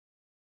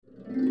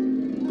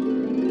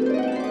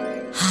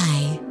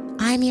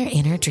I'm your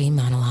inner dream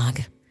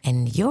monologue,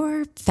 and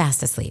you're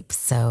fast asleep,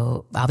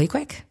 so I'll be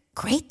quick.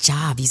 Great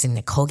job using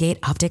the Colgate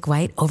Optic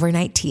White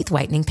Overnight Teeth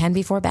Whitening Pen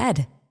before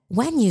bed.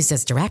 When used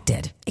as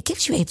directed, it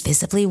gives you a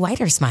visibly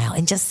whiter smile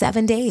in just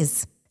 7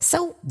 days.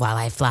 So while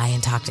I fly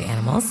and talk to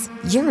animals,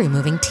 you're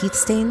removing teeth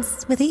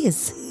stains with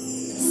ease.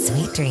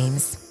 Sweet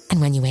dreams.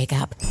 And when you wake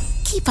up,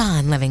 keep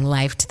on living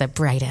life to the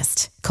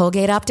brightest.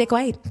 Colgate Optic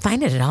White.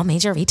 Find it at all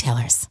major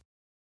retailers.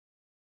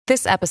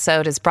 This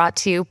episode is brought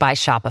to you by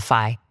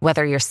Shopify.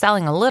 Whether you're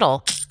selling a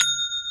little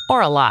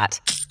or a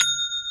lot,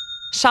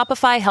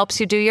 Shopify helps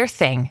you do your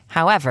thing,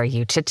 however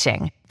you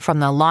cha-ching. From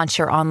the launch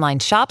your online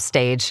shop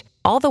stage,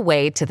 all the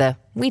way to the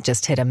we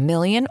just hit 1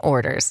 million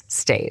orders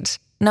stage.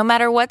 No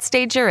matter what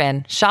stage you're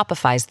in,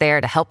 Shopify's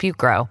there to help you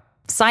grow.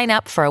 Sign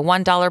up for a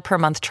 $1 per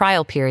month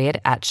trial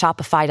period at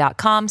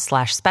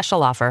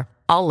shopify.com/special offer,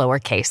 all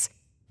lowercase.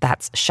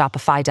 That's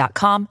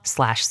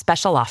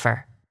shopify.com/special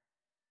offer.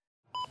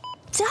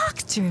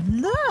 Doctor,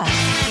 look.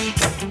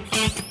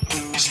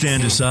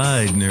 Stand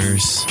aside,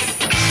 nurse.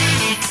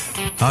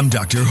 I'm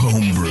Dr.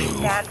 Homebrew.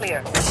 Stand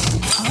clear.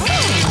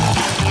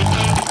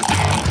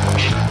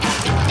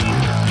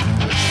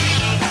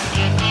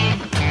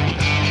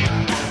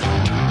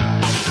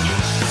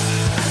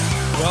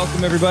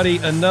 Welcome, everybody.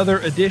 Another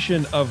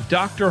edition of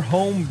Dr.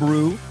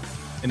 Homebrew.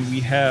 And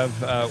we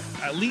have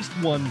at least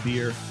one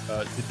beer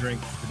to drink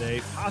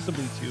today,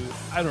 possibly two.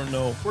 I don't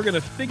know. We're going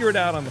to figure it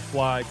out on the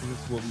fly because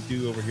this is what we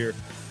do over here.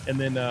 And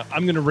then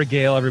I'm going to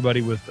regale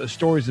everybody with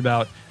stories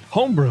about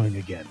homebrewing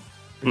again.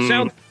 It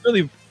sounds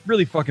really,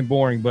 really fucking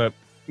boring, but,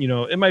 you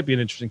know, it might be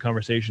an interesting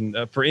conversation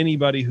for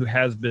anybody who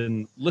has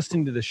been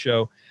listening to the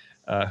show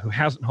who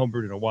hasn't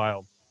homebrewed in a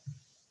while.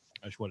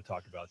 I just want to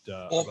talk about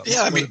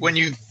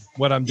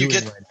what I'm doing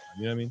right now.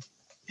 You know what I mean?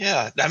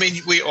 Yeah, I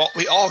mean, we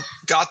all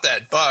got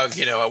that bug,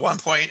 you know, at one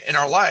point in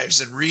our lives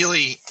and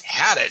really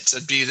had it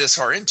to be this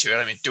far into it.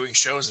 I mean, doing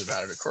shows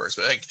about it, of course,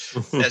 but like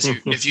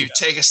if you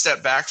take a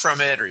step back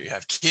from it, or you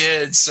have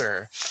kids,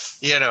 or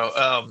you know,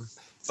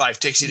 life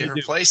takes you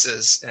different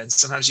places, and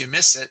sometimes you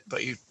miss it,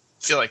 but you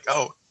feel like,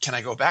 oh, can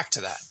I go back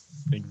to that?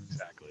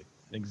 Exactly.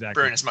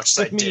 Burn as much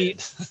as I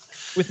did.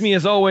 With me,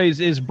 as always,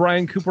 is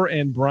Brian Cooper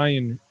and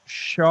Brian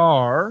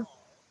Shar.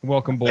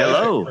 Welcome, boys.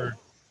 Hello.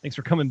 Thanks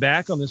for coming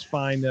back on this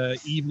fine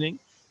evening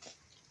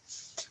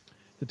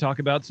to talk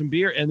about some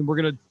beer. And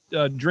we're going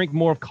to drink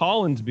more of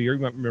Colin's beer. You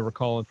might remember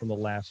Colin from the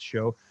last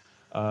show.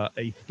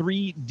 A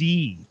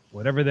 3D,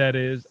 whatever that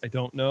is, I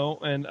don't know.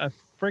 And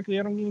frankly,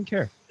 I don't even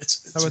care.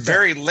 It's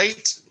very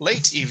late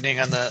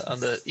evening on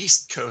the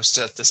East Coast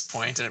at this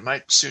point, and it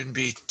might soon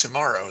be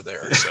tomorrow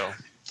there. So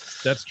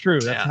That's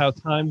true. That's how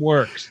time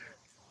works.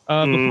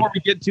 Before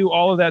we get to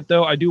all of that,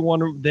 though, I do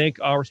want to thank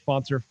our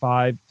sponsor,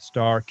 5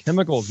 Star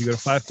Chemicals. You go to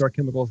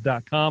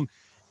 5starchemicals.com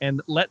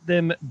and let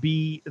them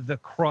be the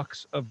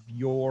crux of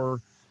your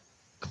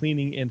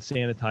cleaning and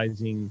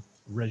sanitizing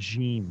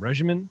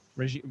regimen,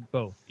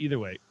 both, either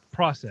way,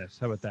 process.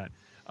 How about that?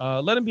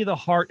 Let them be the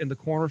heart and the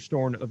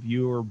cornerstone of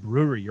your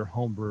brewery, your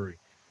home brewery,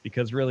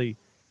 because really,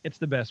 it's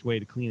the best way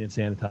to clean and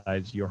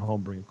sanitize your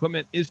home brewing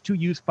equipment is to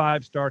use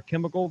 5 Star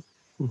Chemicals.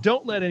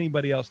 Don't let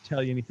anybody else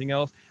tell you anything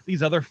else.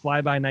 These other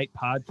fly-by-night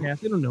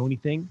podcasts, they don't know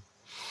anything.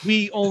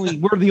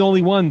 We're the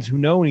only ones who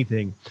know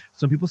anything.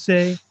 Some people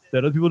say that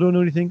other people don't know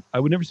anything. I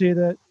would never say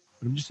that,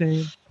 but I'm just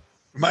saying.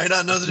 We might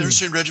not know the difference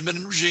between regimen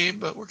and regime,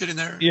 but we're getting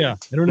there. Yeah,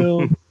 I don't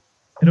know.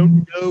 I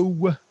don't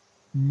know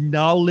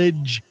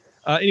knowledge.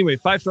 Anyway,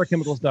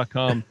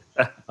 5starchemicals.com.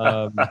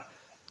 My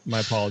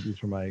apologies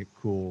for my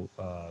cool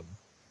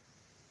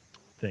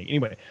thing.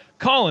 Anyway,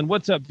 Colin,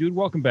 what's up, dude?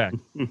 Welcome back.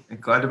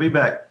 Glad to be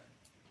back.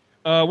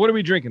 What are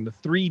we drinking? The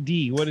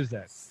 3D. What is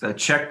that? The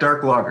Czech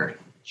Dark Lager.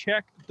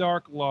 Czech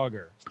Dark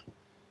Lager.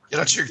 Get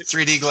out your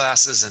 3D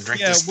glasses and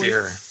drink this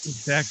beer.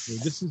 Exactly.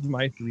 This is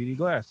my 3D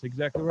glass.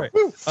 Exactly right.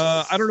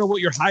 I don't know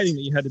what you're hiding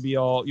that you had to be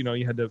all, you know,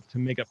 you had to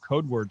make up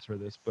code words for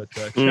this, but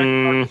Czech Dark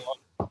Lager.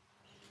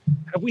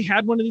 Have we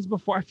had one of these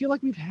before? I feel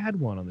like we've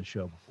had one on the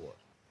show before.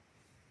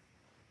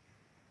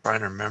 Trying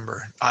to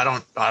remember. I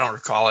don't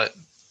recall it.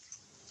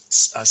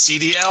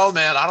 CDL,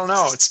 man. I don't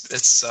know.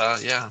 It's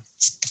yeah.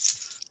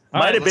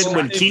 Might have been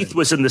when Keith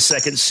was in the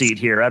second seat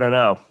here. I don't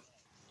know.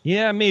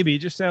 Yeah, maybe. It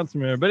just sounds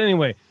familiar. But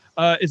anyway,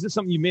 is this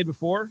something you made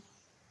before?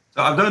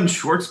 So I've done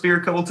Schwarzbier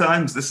a couple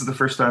times. This is the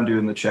first time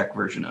doing the Czech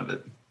version of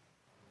it.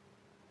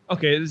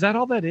 Okay, is that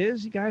all that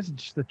is, you guys?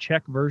 Just the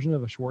Czech version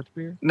of a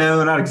Schwarzbier?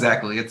 No, not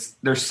exactly.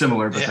 They're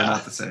similar, but they're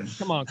not the same.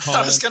 Come on,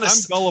 Colin.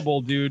 I'm gullible,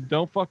 dude.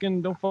 Don't fuck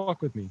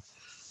with me.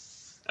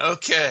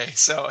 Okay,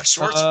 so a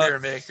Schwarzbier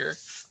maker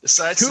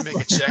decides to make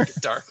a Czech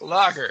Dark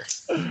Lager.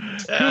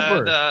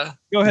 Cooper,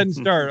 go ahead and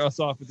start us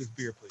off with this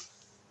beer, please.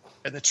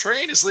 And the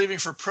train is leaving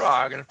for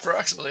Prague at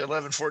approximately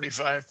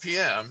 11:45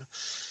 p.m.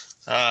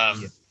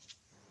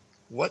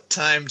 What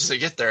time does it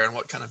get there, and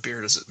what kind of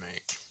beer does it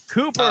make?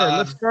 Cooper,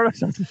 let's start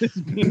us on this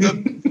beer.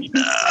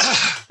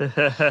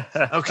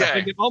 Okay.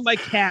 I get all my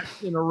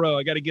cats in a row.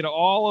 I got to get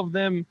all of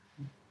them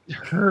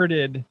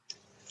herded.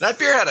 That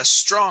beer had a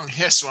strong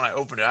hiss when I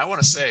opened it. I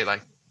want to say,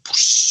 like,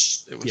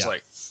 it was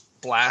like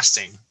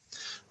blasting.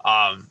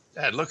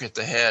 And look at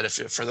the head.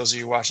 For those of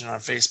you watching on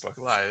Facebook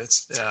Live,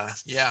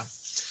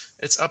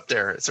 it's up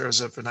there. It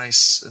throws up a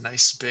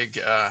nice big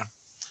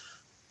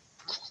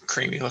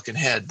creamy looking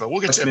head. But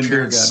we'll get to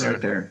appearance right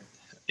there.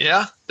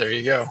 Yeah, there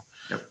you go.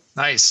 Yep.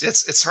 Nice.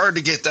 It's hard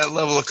to get that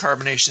level of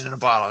carbonation in a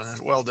bottle,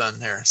 and well done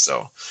there.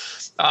 So,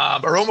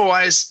 aroma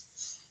wise,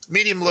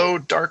 medium low,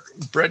 dark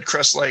bread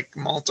crust like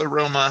malt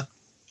aroma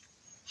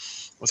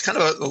with kind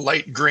of a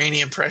light grainy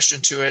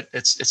impression to it.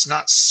 It's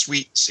not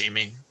sweet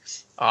seeming.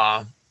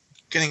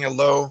 Getting a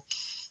low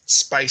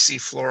spicy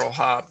floral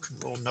hop,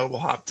 little noble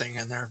hop thing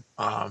in there.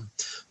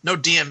 No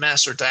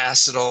DMS or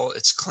diacetyl.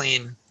 It's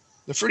clean.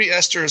 The fruity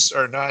esters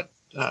are not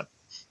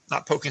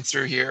poking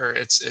through here.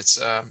 It's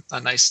a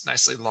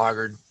nicely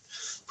lagered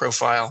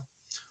profile.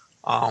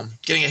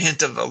 Getting a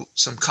hint of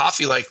some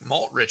coffee-like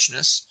malt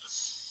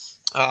richness,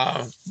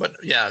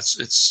 but yeah,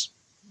 it's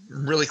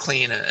really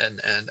clean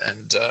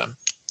and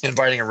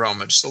inviting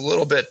aroma. Just a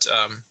little bit,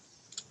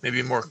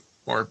 maybe more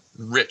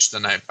rich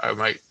than I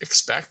might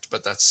expect,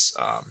 but that's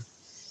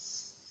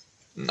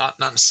not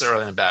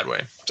necessarily in a bad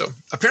way. So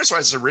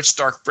appearance-wise, it's a rich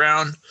dark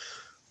brown.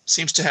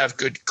 Seems to have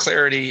good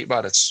clarity,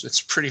 but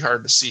it's pretty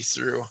hard to see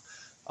through.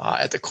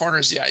 At the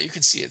corners, yeah, you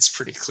can see it's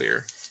pretty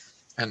clear,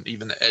 and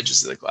even the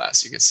edges of the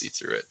glass, you can see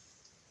through it.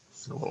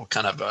 A little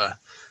kind of a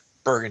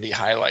burgundy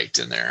highlight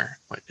in there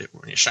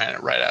when you shine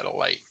it right out of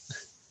light.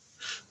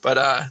 But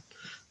as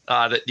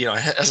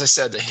I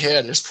said, the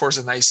head just pours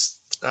a nice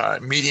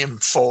medium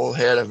full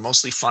head of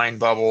mostly fine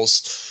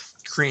bubbles,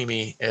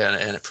 creamy,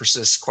 and it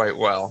persists quite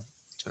well,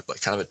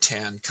 like kind of a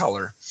tan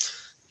color.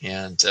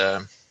 And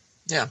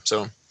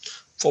so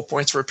full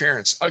points for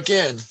appearance.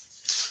 Again,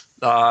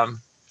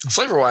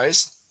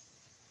 flavor-wise,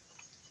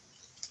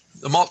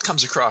 the malt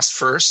comes across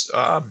first.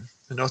 The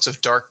notes of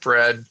dark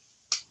bread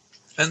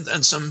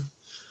and some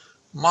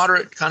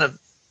moderate kind of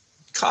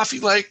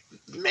coffee-like,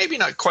 maybe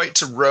not quite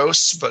to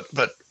roast,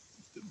 but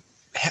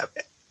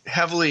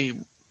heavily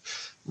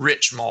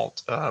rich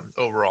malt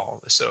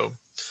overall. So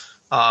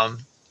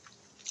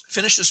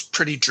finish is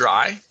pretty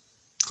dry.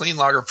 Clean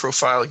lager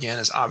profile again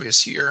is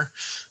obvious here.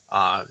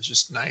 It's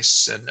just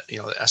nice, and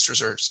the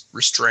esters are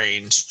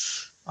restrained.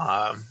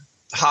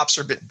 Hops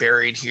are a bit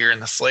buried here in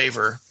the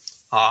flavor.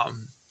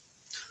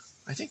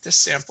 I think this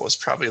sample is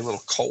probably a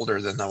little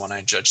colder than the one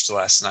I judged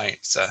last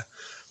night.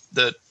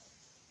 The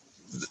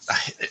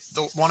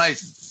one I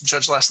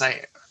judged last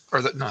night,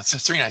 or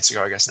 3 nights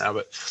ago, I guess now,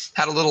 but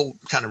had a little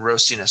kind of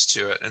roastiness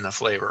to it in the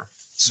flavor.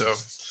 So,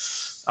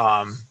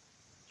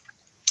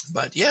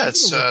 but yeah,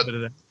 it's I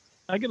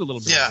get a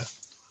little bit.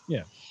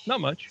 Yeah,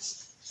 not much.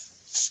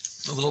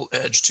 A little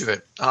edge to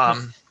it.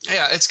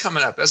 Yeah, it's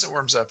coming up as it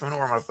warms up. I'm gonna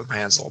warm up with my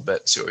hands a little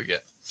bit, see what we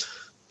get.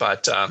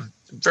 But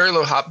very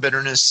low hop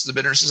bitterness. The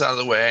bitterness is out of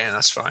the way, and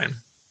that's fine.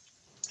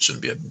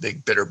 Shouldn't be a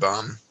big bitter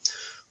bum.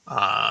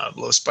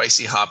 Low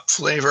spicy hop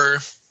flavor.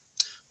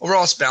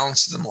 Overall, it's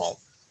balanced to the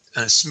malt,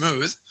 and it's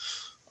smooth.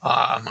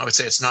 I would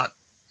say it's not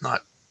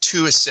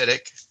too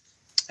acidic,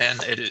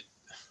 and it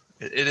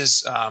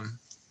is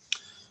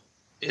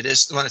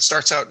when it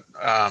starts out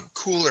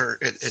cooler.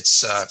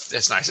 It's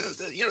nice.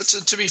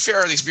 To be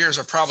fair, these beers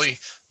are probably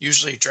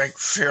usually drank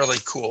fairly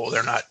cool.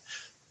 They're not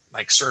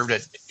like served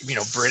at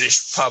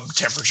British pub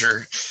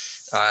temperature.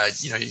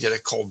 You get a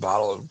cold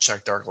bottle of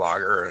Czech dark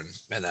lager,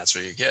 and that's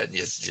what you get.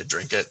 You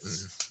drink it,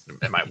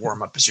 and it might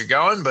warm up as you're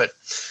going, but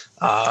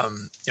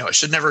it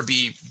should never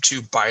be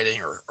too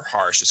biting or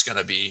harsh. It's going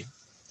to be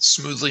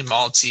smoothly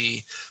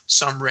malty,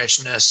 some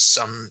richness,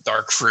 some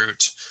dark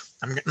fruit.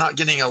 I'm not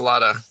getting a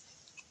lot of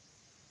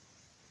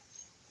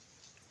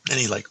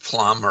any like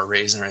plum or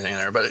raisin or anything in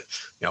there, but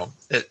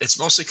it's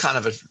mostly kind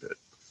of a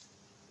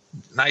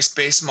nice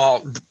base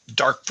malt,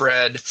 dark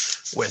bread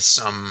with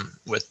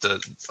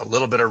a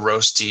little bit of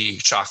roasty,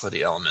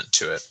 chocolatey element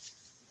to it.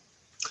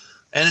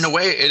 And in a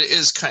way, it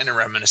is kind of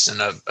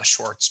reminiscent of a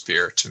Schwartz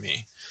beer to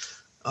me.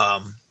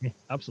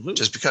 Absolutely.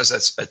 Just because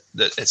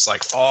it's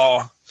like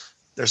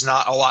there's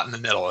not a lot in the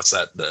middle. It's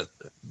that the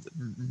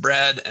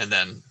bread and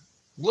then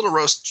a little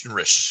roast and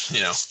rich,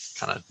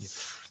 kind of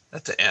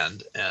at the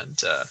end,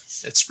 and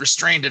it's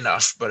restrained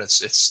enough, but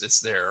it's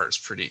there.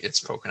 It's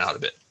poking out a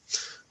bit.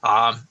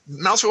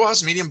 Mouthfeel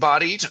is medium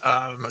bodied.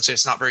 I would say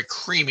it's not very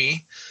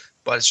creamy,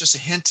 but it's just a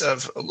hint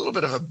of a little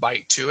bit of a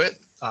bite to it.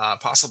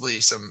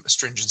 Possibly some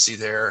astringency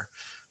there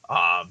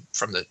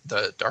from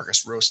the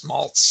darkest roast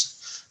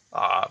malts.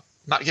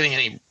 Not getting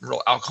any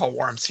real alcohol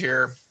warmth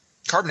here.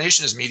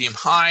 Carbonation is medium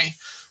high.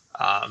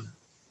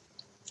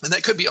 And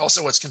that could be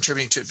also what's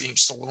contributing to it being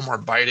just a little more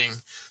biting,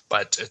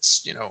 but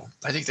it's,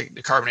 I think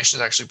the carbonation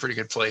is actually a pretty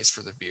good place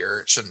for the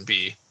beer. It shouldn't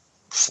be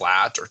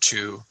flat or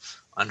too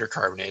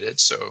undercarbonated.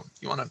 So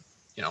you want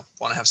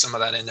to have some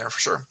of that in there for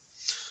sure.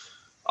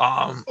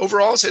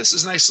 Overall, I'd say this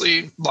is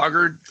nicely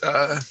lagered,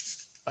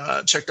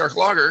 Czech dark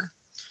lager.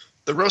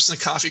 The roast and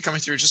the coffee coming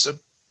through just a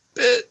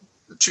bit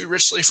too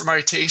richly for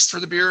my taste for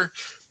the beer.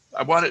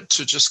 I want it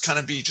to just kind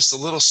of be just a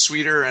little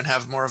sweeter and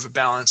have more of a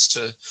balance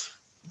to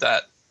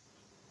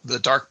the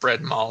dark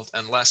bread malt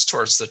and less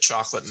towards the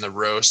chocolate and the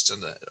roast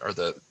and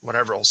the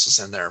whatever else is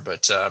in there.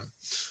 But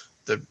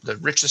the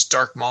richest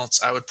dark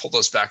malts, I would pull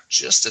those back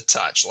just a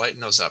touch, lighten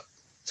those up,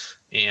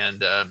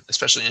 and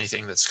especially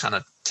anything that's kind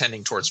of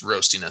tending towards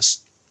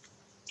roastiness.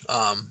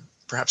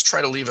 Perhaps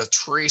try to leave a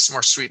trace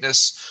more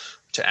sweetness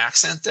to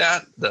accent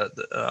that.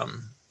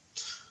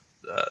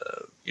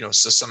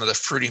 So some of the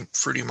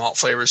fruity malt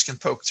flavors can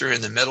poke through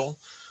in the middle.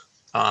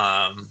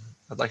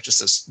 I'd like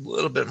just a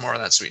little bit more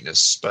of that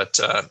sweetness, but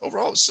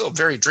overall it's still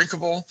very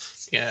drinkable.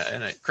 Yeah,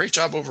 and a great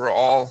job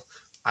overall.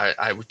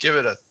 I would give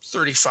it a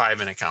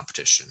 35 in a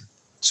competition.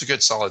 It's a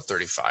good solid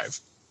 35.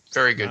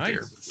 Very good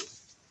beer.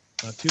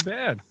 Not too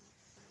bad.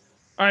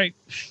 All right,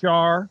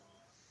 Shar.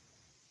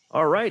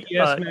 All right.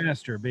 Yes,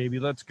 master, baby.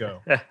 Let's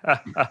go.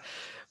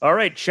 All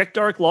right. Czech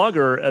Dark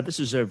Lager.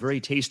 This is a very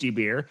tasty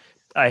beer.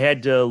 I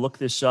had to look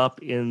this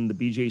up in the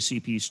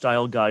BJCP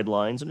style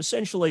guidelines, and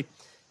essentially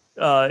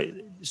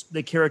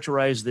they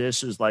characterize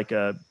this as like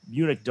a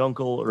Munich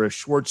Dunkel or a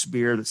Schwarz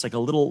beer that's like a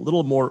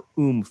little more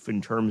oomph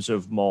in terms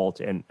of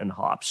malt and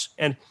hops.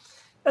 And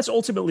that's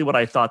ultimately what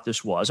I thought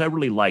this was. I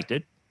really liked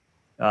it.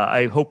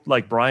 I hope,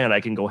 like Brian, I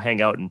can go hang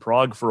out in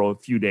Prague for a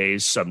few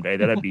days someday.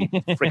 That'd be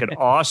freaking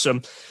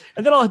awesome.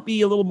 And then I'll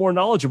be a little more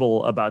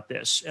knowledgeable about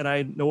this. And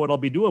I know what I'll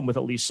be doing with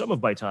at least some of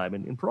my time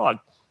in Prague.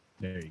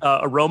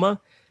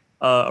 Aroma.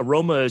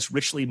 Aroma is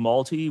richly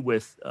malty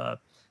with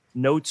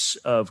notes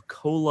of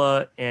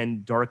cola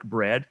and dark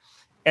bread.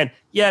 And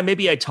yeah,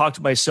 maybe I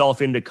talked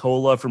myself into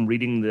cola from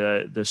reading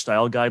the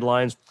style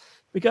guidelines,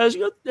 because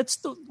that's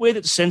the way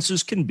that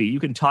senses can be.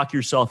 You can talk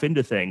yourself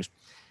into things.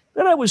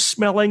 Then I was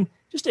smelling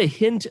just a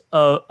hint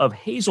of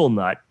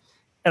hazelnut,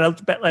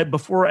 and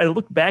before I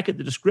looked back at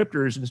the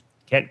descriptors, and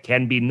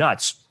can be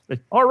nuts. Like,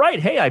 all right,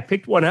 hey, I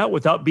picked one out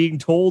without being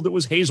told it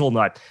was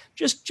hazelnut.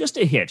 Just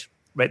a hint,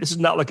 right? This is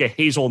not like a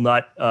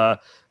hazelnut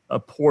a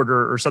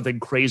porter or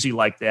something crazy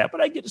like that,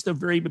 but I get just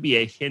maybe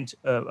a hint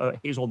of a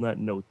hazelnut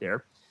note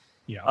there.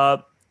 Yeah.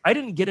 I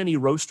didn't get any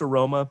roast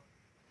aroma,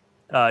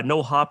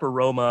 no hop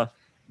aroma,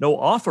 no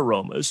off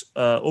aromas.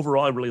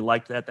 Overall, I really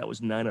liked that. That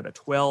was 9 out of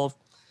 12.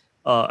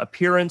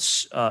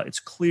 Appearance, it's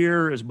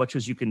clear as much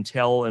as you can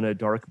tell in a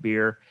dark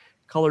beer.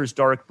 Color is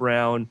dark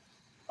brown.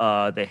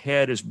 The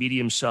head is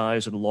medium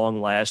size and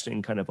long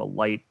lasting, kind of a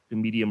light to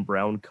medium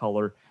brown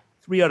color.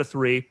 3 out of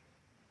 3.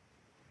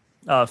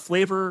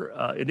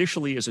 Flavor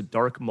initially is a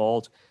dark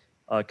malt,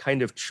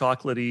 kind of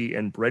chocolatey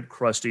and bread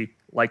crusty,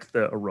 like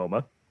the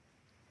aroma.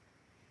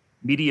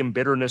 Medium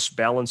bitterness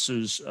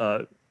balances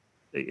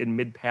in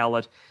mid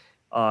palate.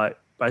 I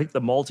think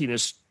the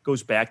maltiness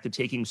goes back to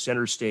taking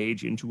center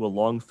stage into a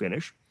long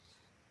finish.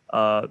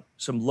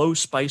 Some low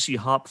spicy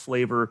hop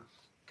flavor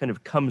kind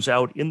of comes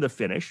out in the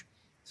finish.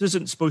 This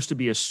isn't supposed to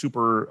be a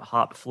super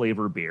hop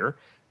flavor beer,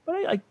 but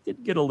I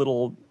did get a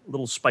little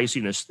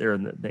spiciness there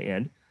in the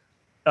end.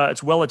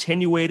 It's well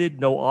attenuated,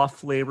 no off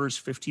flavors,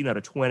 15 out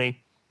of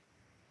 20.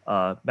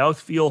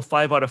 Mouthfeel,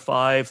 5 out of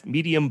 5.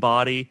 Medium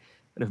body,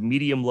 kind of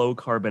medium low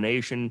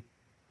carbonation.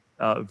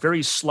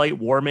 Very slight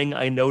warming,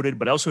 I noted,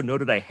 but I also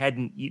noted I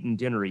hadn't eaten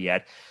dinner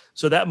yet.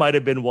 So that might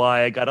have been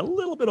why I got a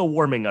little bit of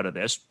warming out of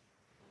this.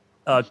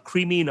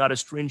 Creamy, not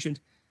astringent.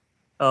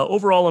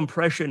 Overall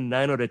impression,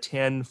 9 out of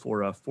 10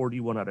 for a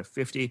 41 out of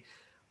 50.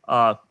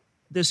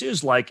 This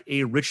is like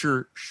a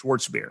richer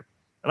Schwarz beer.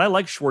 And I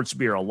like Schwarz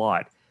beer a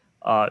lot.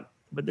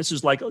 But this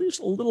is like just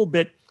a little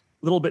bit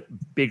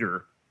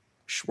bigger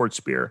Schwarz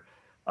beer.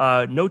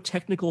 No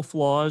technical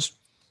flaws.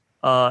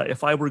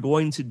 If I were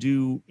going to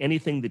do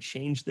anything to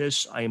change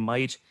this, I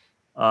might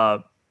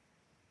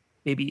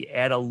maybe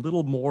add a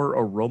little more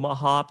aroma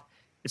hop.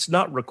 It's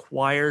not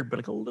required, but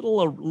like a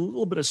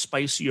little bit of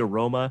spicy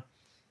aroma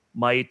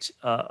might.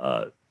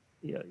 It's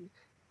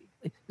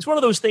one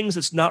of those things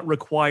that's not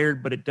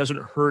required, but it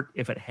doesn't hurt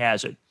if it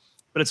has it.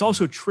 But it's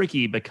also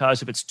tricky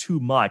because if it's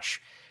too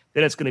much,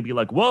 then it's going to be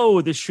like,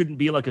 whoa, this shouldn't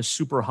be like a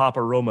super hop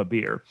aroma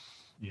beer.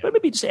 Yeah. But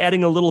maybe just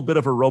adding a little bit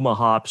of aroma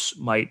hops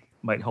might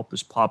help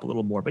this pop a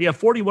little more. But yeah,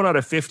 41 out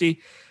of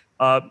 50.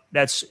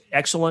 That's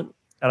excellent.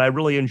 And I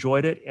really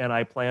enjoyed it. And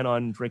I plan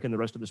on drinking the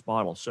rest of this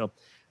bottle. So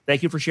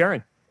thank you for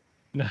sharing.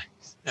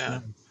 Nice.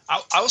 Yeah.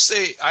 I will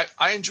say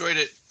I enjoyed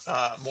it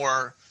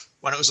more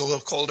when it was a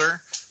little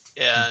colder.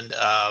 And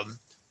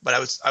but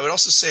I would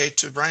also say,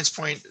 to Brian's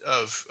point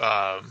of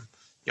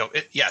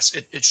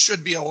it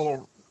should be a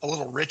little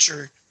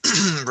richer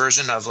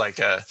version of like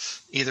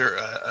either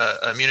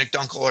a Munich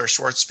Dunkel or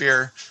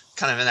Schwarzbier,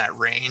 kind of in that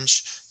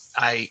range.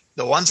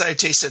 The ones I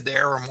tasted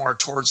there were more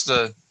towards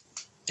the,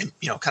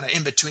 kind of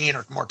in between,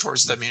 or more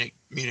towards the Munich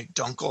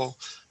Dunkel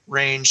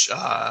range.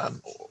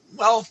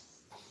 Well,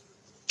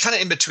 kind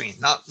of in between,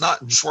 not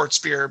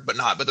Schwarzbier, but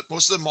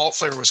most of the malt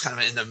flavor was kind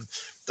of in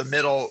the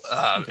middle,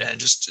 and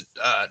just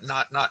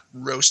not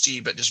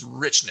roasty, but just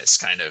richness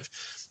kind of.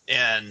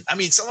 And I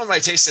mean, some of them I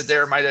tasted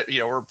there might have,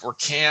 were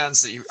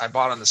cans that I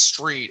bought on the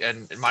street,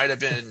 and it might have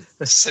been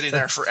sitting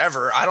there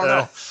forever. I don't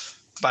know.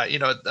 But,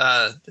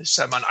 they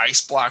set them on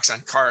ice blocks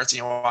on carts, and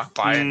you walk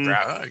by and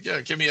grab,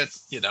 give me a,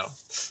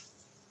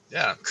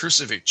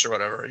 crucifix or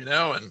whatever, and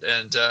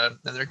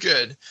they're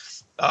good.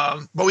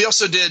 But we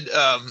also did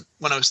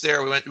when I was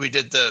there. We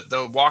did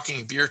the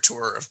walking beer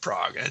tour of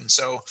Prague, and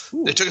so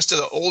they took us to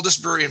the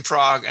oldest brewery in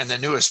Prague and the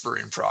newest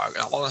brewery in Prague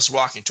on this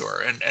walking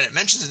tour. And it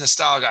mentions in the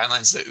style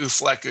guidelines that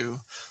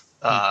Ufleku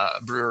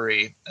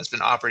brewery has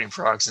been operating in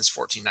Prague since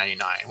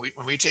 1499.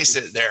 When we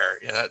tasted it there,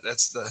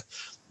 that's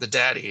the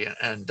daddy,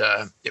 and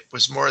it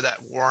was more of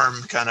that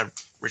warm kind of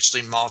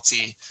richly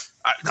malty,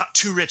 not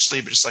too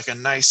richly, but just like a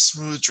nice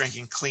smooth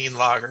drinking clean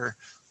lager.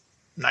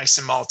 Nice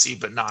and malty,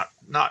 but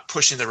not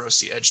pushing the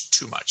roasty edge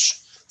too much.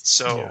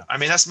 So, I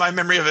mean, that's my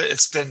memory of it.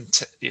 It's been,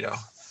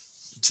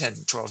 10,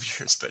 12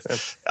 years.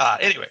 But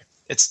anyway,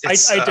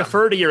 I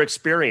defer to your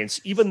experience.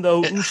 Even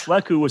though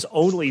Ufleku was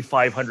only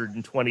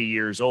 520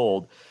 years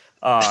old,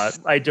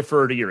 I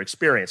defer to your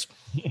experience.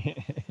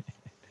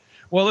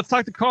 Well, let's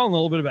talk to Colin a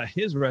little bit about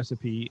his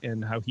recipe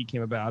and how he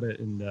came about it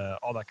and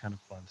all that kind of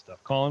fun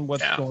stuff. Colin,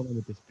 what's going on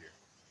with this beer?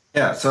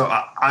 Yeah, so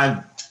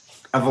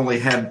I've only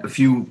had a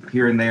few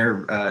here and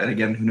there, and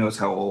again, who knows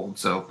how old.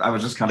 So I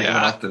was just kind of going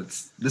off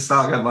the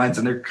style guidelines,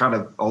 and they're kind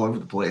of all over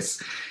the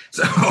place.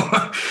 So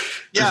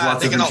there's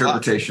lots of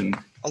interpretation.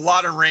 A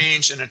lot of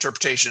range and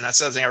interpretation. That's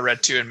the other thing I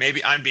read too, and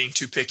maybe I'm being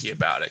too picky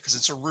about it because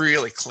it's a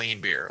really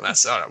clean beer.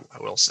 That's what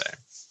I will say.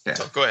 Yeah.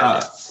 So go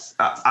ahead.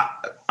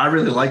 I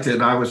really liked it,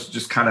 and I was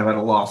just kind of at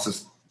a loss.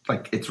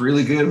 It's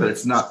really good, but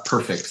it's not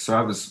perfect. So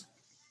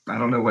I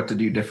don't know what to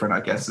do different,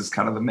 I guess, is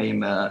kind of the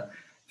main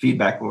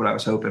feedback of what I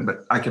was hoping,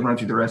 but I can run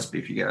through the recipe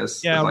if you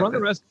guys. Yeah, run the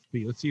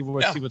recipe. Let's see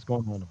what's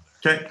going on.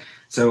 Okay,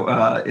 so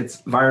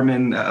it's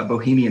Weirmann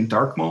Bohemian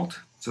Dark Malt.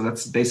 So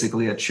that's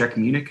basically a Czech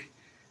Munich.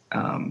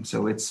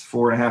 So it's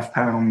 4.5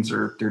 pounds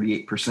or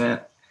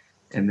 38%,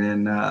 and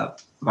then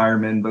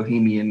Weirmann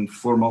Bohemian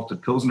Floor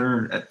Malted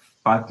Pilsner at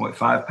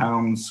 5.5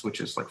 pounds, which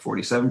is like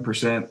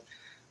 47%.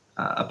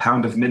 A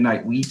pound of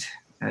Midnight Wheat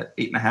at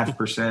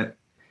 8.5%,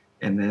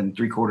 and then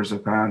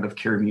 3/4 pound of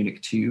Kerry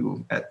Munich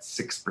 2 at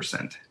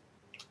 6%.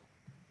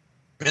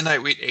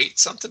 Midnight Wheat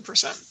 8%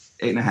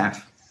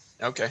 8.5.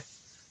 Okay,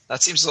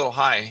 that seems a little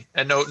high.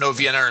 And no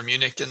Vienna or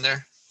Munich in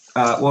there.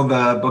 Well,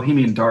 the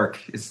Bohemian Dark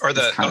is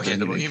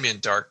the Bohemian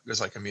Dark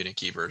is like a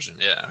Munich-y version.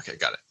 Yeah. Okay,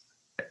 got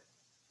it.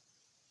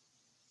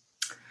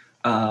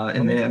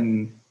 And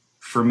then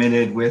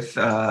fermented with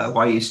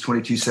yeast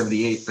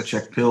 2278, the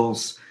Czech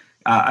Pils.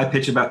 I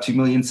pitch about 2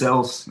 million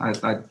cells.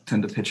 I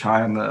tend to pitch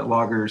high on the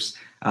lagers.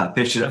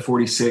 Pitched it at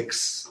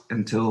 46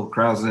 until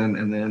Krausen,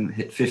 and then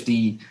hit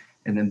 50.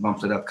 And then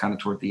bumped it up kind of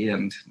toward the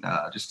end,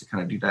 just to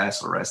kind of do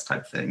diacetyl rest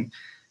type thing.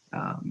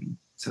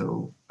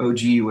 So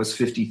OG was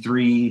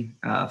 53,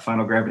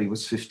 final gravity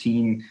was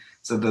 15.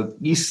 So the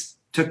yeast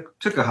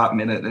took a hot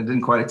minute and it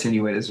didn't quite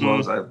attenuate as well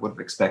as I would have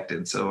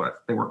expected. So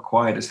they weren't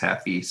quite as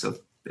happy.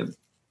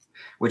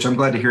 Which I'm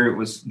glad to hear it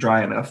was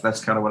dry enough.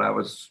 That's kind of what I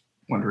was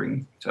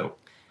wondering. So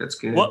that's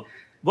good.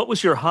 What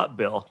was your hop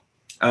bill?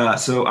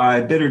 So I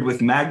bittered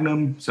with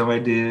Magnum. So I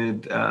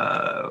did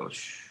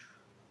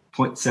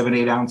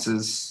 0.78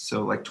 ounces,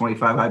 so like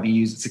 25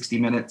 IBUs at 60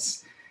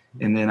 minutes.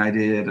 And then I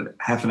did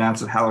half an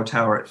ounce of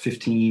Hallertauer at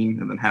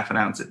 15, and then half an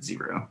ounce at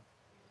 0.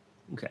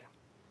 Okay.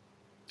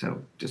 So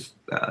just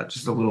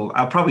a little.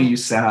 I'll probably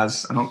use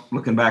Saz.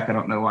 Looking back, I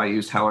don't know why I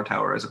used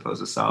Hallertauer as opposed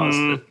to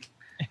Saz.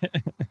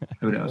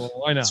 Who knows? Well,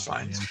 why not? It's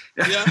fine.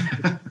 Yeah.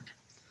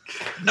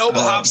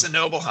 Noble hop's a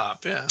noble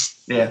hop. Yeah.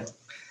 Yeah.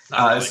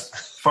 Really. As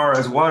far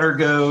as water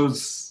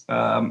goes,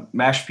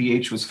 mash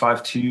pH was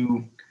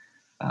 5.2.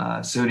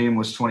 Sodium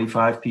was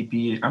 25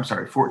 ppm. I'm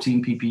sorry,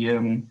 14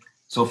 ppm.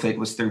 Sulfate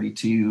was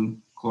 32.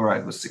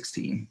 Chloride was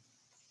 16.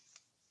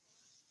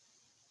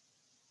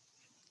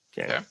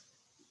 Okay.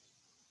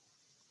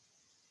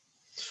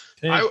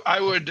 I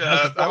would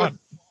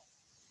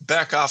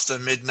back off the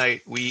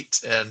Midnight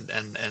Wheat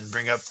and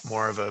bring up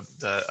more of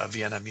a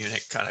Vienna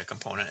Munich kind of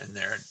component in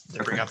there.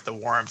 To bring up the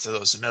warmth of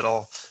those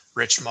middle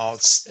rich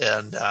malts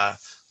and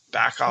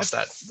back off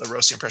the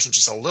roasting impression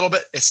just a little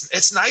bit.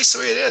 It's nice the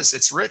way it is.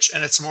 It's rich,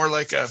 and it's more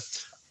like a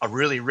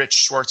really rich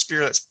Schwartz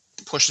beer that's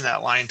pushing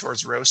that line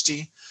towards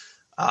roasty.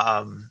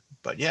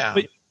 But yeah,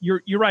 but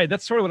you're right.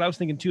 That's sort of what I was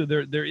thinking too.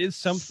 There is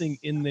something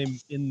in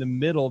the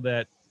middle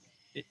that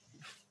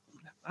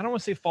I don't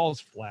want to say falls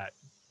flat,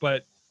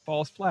 but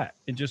falls flat.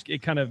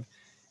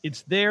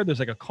 It's there. There's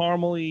like a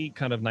caramely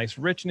kind of nice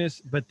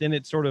richness, but then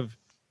it sort of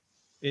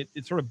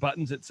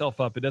buttons itself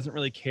up. It doesn't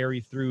really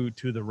carry through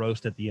to the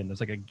roast at the end.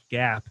 There's like a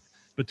gap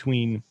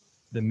between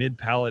the mid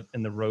palate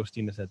and the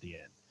roastiness at the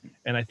end.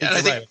 And I think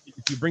right.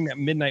 If you bring that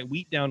Midnight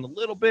Wheat down a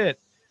little bit,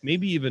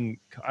 maybe even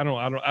I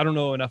don't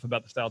know enough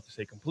about the style to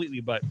say completely,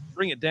 but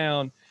bring it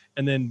down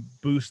and then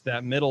boost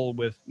that middle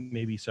with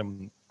maybe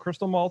some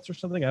crystal malts or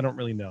something. I don't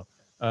really know.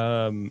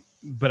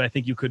 But I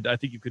think you could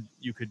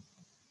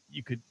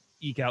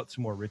eke out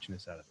some more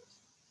richness out of this.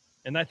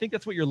 And I think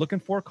that's what you're looking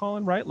for,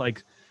 Colin, right?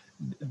 Like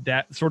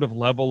that sort of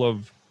level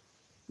of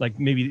like,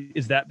 maybe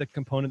is that the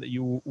component that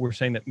you were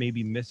saying that may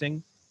be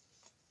missing?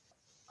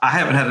 I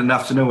haven't had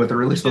enough to know what they're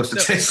really supposed to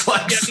taste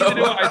like. Yeah, so.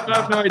 I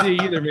have no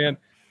idea either, man.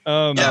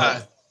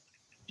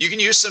 You can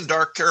use some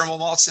dark caramel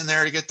malts in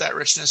there to get that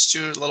richness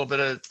too. A little bit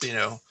of,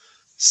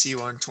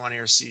 C120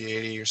 or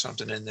C80 or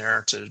something in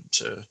there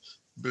to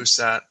boost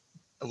that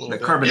a little bit.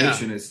 The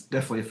carbonation is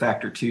definitely a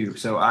factor too.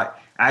 So I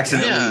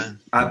accidentally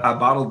I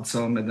bottled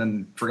some and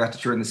then forgot to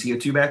turn the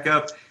CO2 back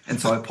up, and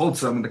so I pulled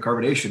some and the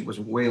carbonation was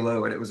way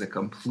low and it was a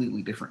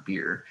completely different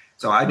beer.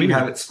 So I do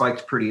have it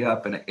spiked pretty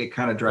up, and it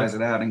kind of dries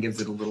it out and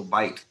gives it a little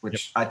bite,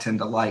 which I tend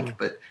to like.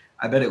 But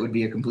I bet it would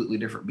be a completely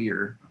different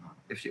beer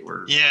if it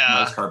were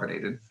not as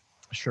carbonated.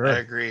 Sure, I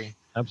agree.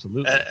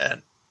 Absolutely.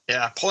 And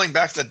pulling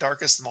back the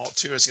darkest malt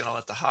too is going to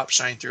let the hop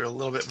shine through a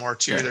little bit more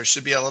too. There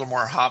should be a little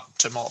more hop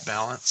to malt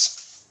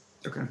balance.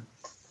 Okay.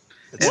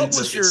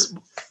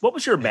 What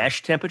was your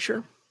mash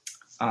temperature?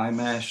 I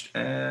mashed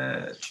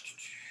at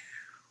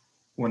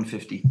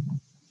 150.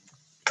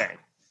 Okay.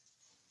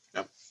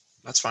 Yep,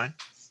 that's fine.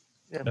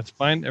 Yeah. That's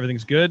fine.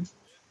 Everything's good.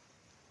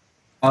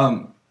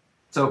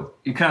 So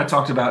you kind of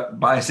talked about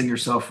biasing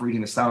yourself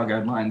reading the style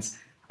guidelines.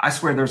 I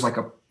swear there's like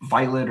a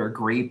violet or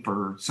grape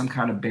or some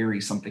kind of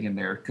berry something in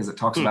there because it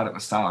talks about it in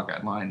the style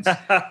guidelines.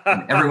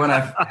 And everyone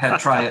I've had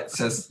try it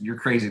says you're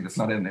crazy that's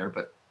not in there.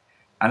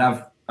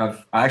 I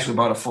actually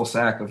bought a full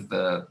sack of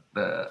the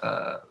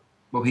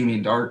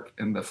Bohemian Dark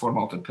and the floor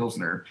malted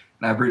Pilsner,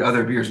 and I brewed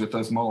other beers with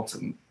those malts,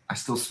 and I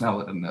still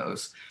smell it in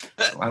those.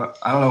 So I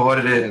don't know what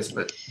it is,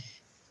 but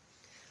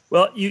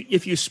well,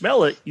 if you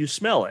smell it, you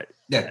smell it.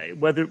 Yeah.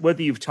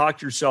 Whether you've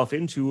talked yourself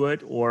into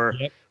it or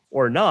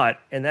not,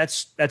 and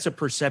that's a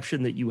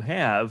perception that you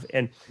have,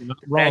 and the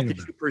fact that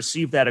you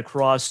perceive that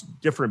across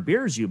different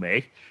beers you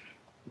make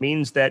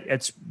means that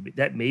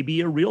that may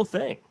be a real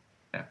thing.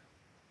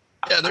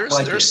 Yeah,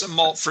 there's some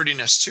malt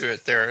fruitiness to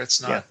it there.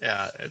 It's not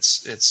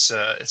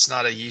it's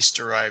not a yeast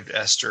derived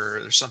ester.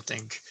 There's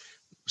something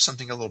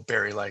a little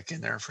berry like in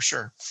there for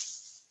sure.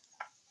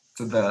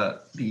 So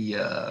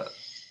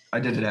I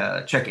did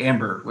a Czech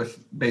amber with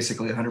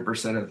basically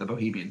 100% of the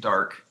Bohemian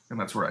Dark, and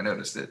that's where I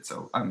noticed it.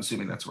 So I'm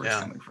assuming that's where it's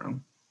coming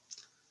from.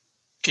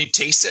 Can you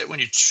taste it when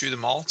you chew the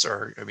malts,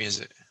 or I mean, is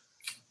it?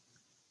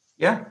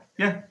 Yeah,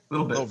 a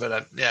little bit. A little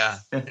bit.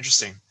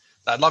 Interesting.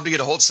 I'd love to get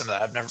a hold of some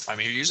of that.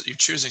 You're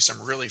choosing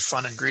some really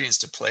fun ingredients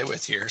to play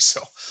with here.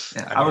 So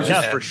I was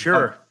just for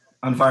sure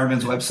on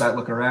Fireman's website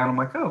looking around. I'm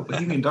like, oh,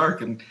 Bohemian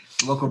Dark, and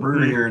the local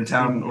brewery here in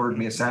town ordered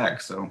me a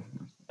sack. So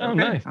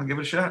nice. I'll give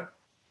it a shot.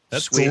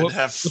 That's sweet. Cool.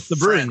 What's the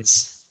brewery name?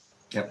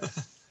 Yep.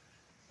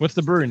 What's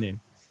the brewery name?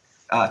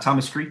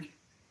 Thomas Creek.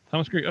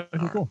 Thomas Creek.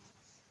 Okay, cool.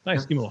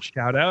 Nice. Give me a little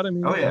shout out. I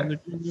mean,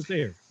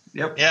 there.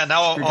 Yep. Yeah.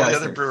 Now all the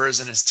other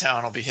brewers in his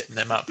town will be hitting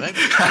them up. Hey,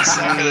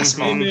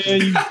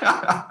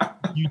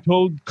 you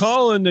told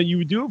Colin that you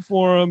would do it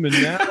for him, and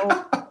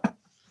now,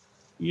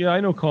 I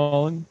know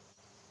Colin.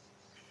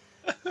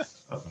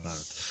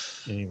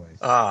 Anyway,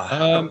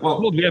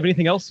 cool. Do we have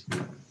anything else?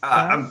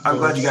 I'm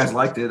glad you guys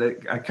liked it.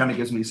 It kind of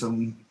gives me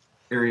some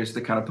areas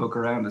to kind of poke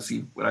around to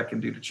see what I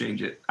can do to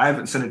change it. I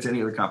haven't sent it to any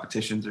other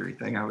competitions or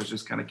anything. I was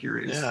just kind of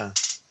curious. Yeah,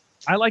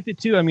 I liked it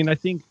too. I mean, I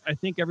think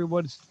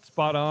everyone's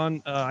spot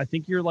on. I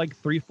think you're like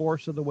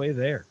 3/4 of the way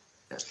there.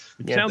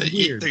 It sounds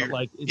weird, but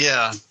like,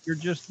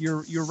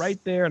 you're right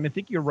there, and I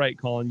think you're right,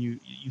 Colin. You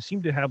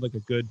seem to have like a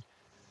good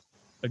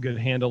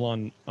handle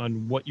on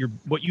what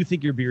you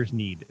think your beers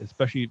need,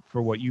 especially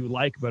for what you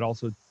like, but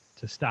also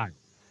to style.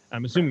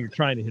 I'm assuming you're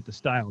trying to hit the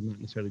style, not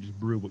necessarily just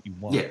brew what you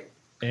want. Yeah.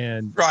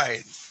 And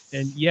right.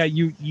 And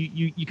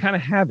you kind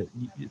of have it.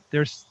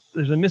 There's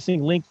a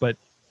missing link, but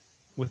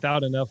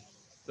without enough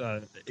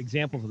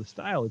examples of the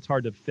style, it's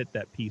hard to fit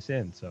that piece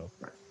in. So,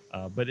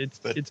 but it's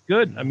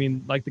good. I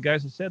mean, like the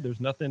guys have said, there's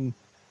nothing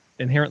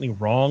inherently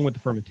wrong with the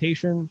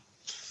fermentation.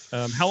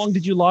 How long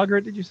did you lager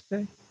it? Did you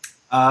say?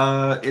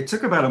 It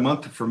took about a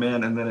month to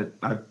ferment, and then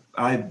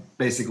I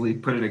basically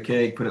put it in a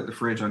keg, put it in the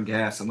fridge on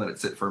gas, and let it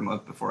sit for a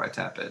month before I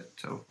tap it.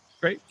 So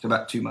great. It's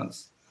about 2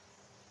 months.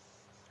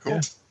 Cool.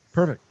 Yeah,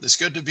 perfect. It's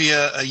good to be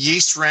a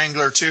yeast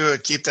wrangler too.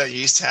 Keep that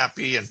yeast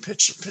happy and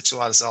pitch a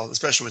lot of salt,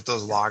 especially with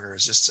those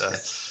lagers. Just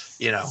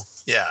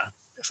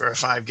for a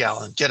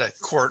 5-gallon, get a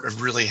quart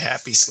of really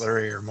happy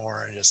slurry or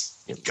more, and just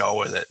go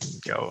with it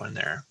and go in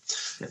there.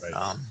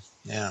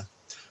 Right.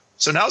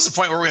 So now's the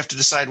point where we have to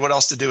decide what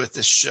else to do with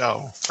this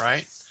show,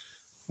 right?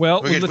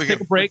 Well, let's take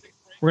a break.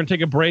 We're going to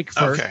take a break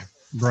first, okay,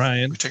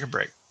 Brian. We take a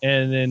break,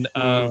 and then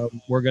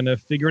we're going to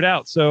figure it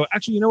out. So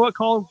actually, you know what,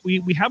 Colin?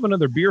 We have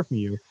another beer from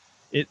you.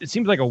 It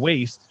seems like a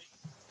waste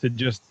to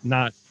just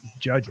not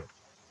judge it.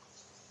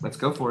 Let's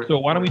go for it. So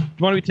why don't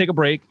we take a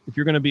break? If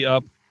you're going to be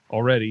up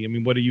already, I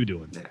mean, what are you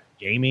doing? Yeah.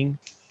 Gaming?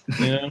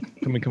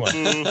 Come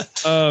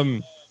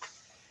on.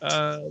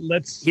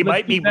 He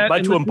might be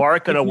about to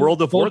embark on a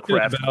World of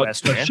Warcraft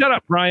quest. Man. Shut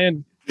up,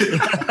 Brian.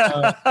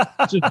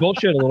 Just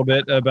bullshit a little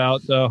bit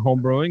about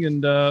home brewing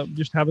and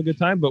just have a good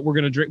time. But we're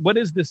gonna drink. What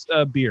is this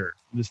beer?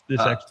 This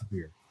extra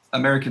beer?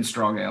 American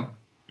Strong Ale.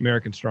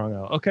 American Strong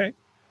Ale. Okay.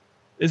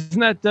 Isn't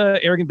that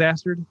Arrogant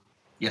Bastard?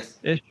 Yes.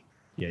 Ish.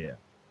 Yeah.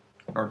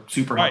 Or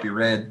Super Hoppy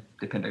Red,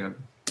 depending on.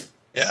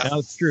 Yeah.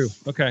 That's true.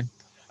 Okay.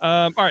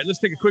 All right. Let's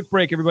take a quick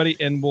break, everybody,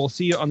 and we'll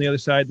see you on the other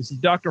side. This is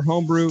Dr.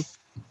 Homebrew.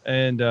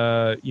 And,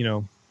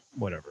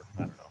 whatever. I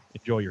don't know.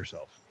 Enjoy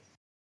yourself.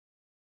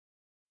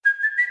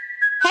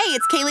 Hey,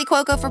 it's Kaylee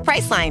Cuoco for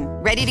Priceline.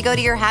 Ready to go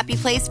to your happy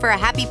place for a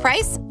happy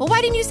price? Well, why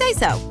didn't you say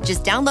so?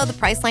 Just download the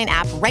Priceline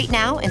app right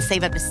now and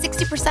save up to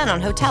 60% on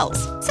hotels.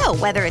 So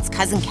whether it's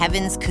Cousin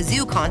Kevin's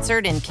Kazoo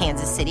Concert in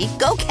Kansas City,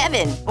 go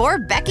Kevin, or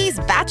Becky's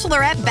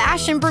Bachelorette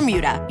Bash in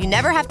Bermuda, you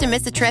never have to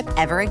miss a trip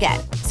ever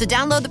again. So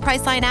download the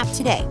Priceline app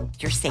today.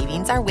 Your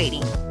savings are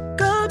waiting.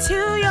 Go to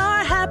your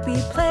happy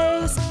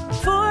place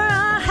for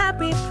a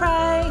happy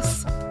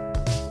price.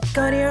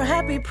 Go to your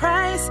happy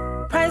price,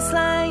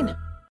 Priceline.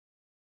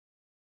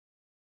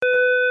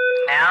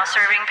 Now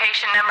serving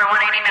patient number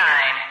 189.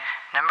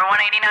 Number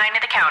 189 to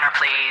the counter,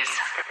 please.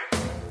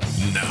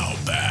 Now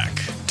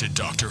back to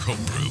Dr.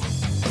 Homebrew.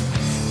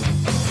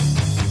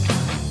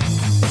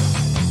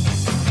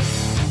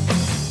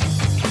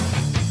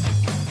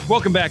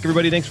 Welcome back,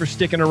 everybody. Thanks for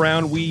sticking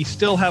around. We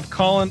still have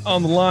Colin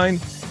on the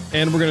line,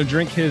 and we're going to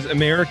drink his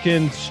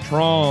American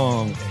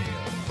Strong Ale.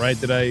 Right?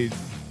 Did I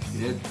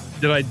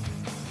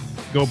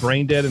go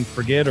brain dead and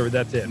forget, or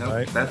that's it? Nope,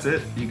 right? That's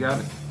it. You got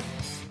it.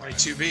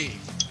 22B.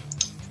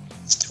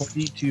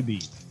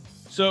 22B.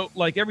 So,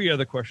 like every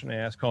other question I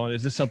ask, Colin,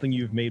 is this something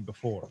you've made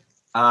before?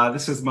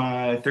 This is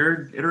my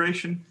third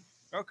iteration.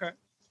 Okay.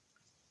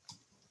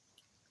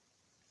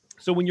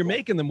 So when you're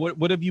making them,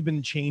 what have you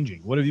been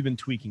changing? What have you been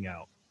tweaking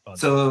out?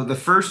 So the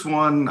first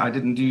one, I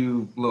didn't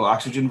do low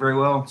oxygen very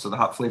well, so the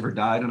hop flavor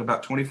died in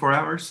about 24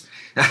 hours.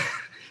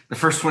 The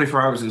first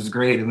 24 hours was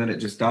great, and then it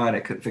just died. I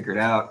couldn't figure it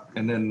out.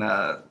 And then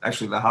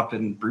actually the Hop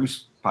and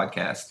Bruce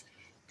podcast,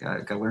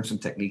 got to learn some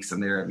techniques in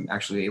there. I'm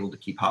actually able to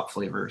keep hop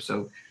flavor.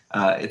 So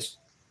I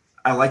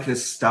like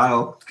this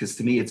style because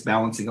to me it's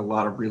balancing a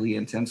lot of really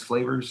intense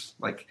flavors.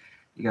 Like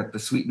you got the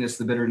sweetness,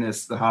 the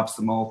bitterness, the hops,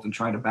 the malt, and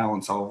trying to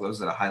balance all of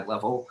those at a high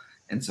level.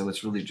 And so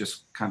it's really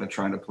just kind of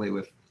trying to play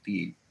with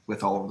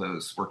all of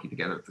those working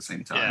together at the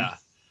same time. Yeah.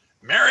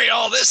 Marry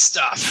all this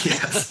stuff.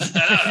 Yes.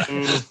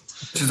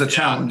 Which is a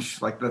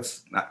challenge. Like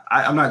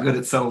I'm not good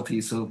at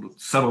subtlety. So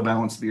subtle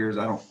balanced beers,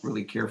 I don't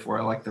really care for.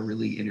 I like the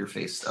really in your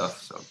face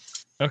stuff. So.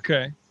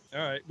 Okay.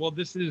 All right. Well,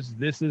 this is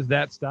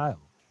that style.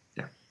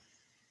 Yeah.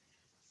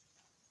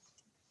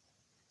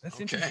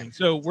 That's interesting.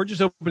 So we're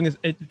just opening this.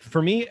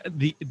 For me,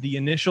 the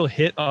initial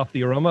hit off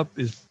the aroma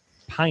is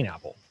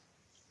pineapple.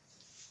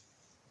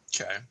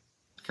 Okay.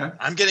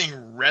 I'm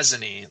getting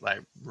resiny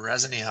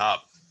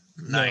hop.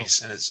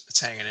 Nice. No. And it's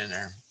hanging in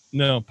there.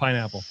 No,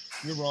 pineapple.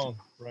 You're wrong,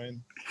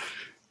 Brian.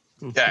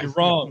 Okay. You're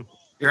wrong.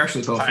 You're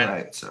actually both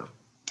right. So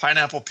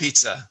pineapple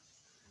pizza.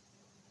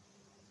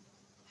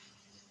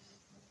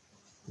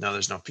 No,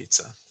 there's no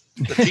pizza.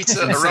 The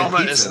pizza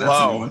aroma is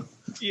low.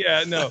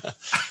 Yeah, no.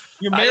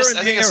 Your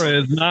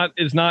marinara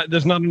is not.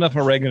 There's not enough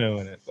oregano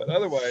in it, but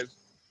otherwise,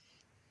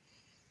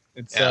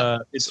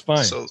 it's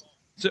fine. So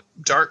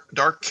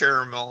dark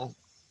caramel.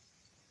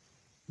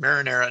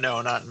 Marinara,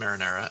 no, not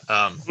marinara.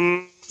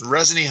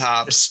 Resiny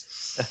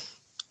hops.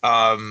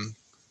 A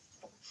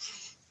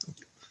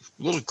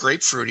little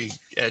grapefruity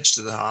edge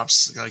to the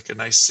hops, like a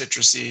nice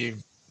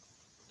citrusy,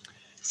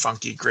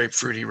 funky,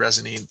 grapefruity,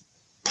 resiny,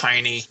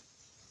 piney.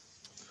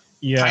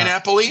 Yeah.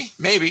 Pineapple-y?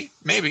 Maybe.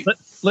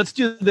 Let's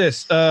do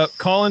this.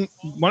 Colin,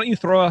 why don't you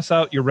throw us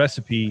out your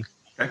recipe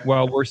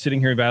while we're sitting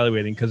here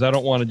evaluating? Because I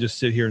don't want to just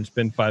sit here and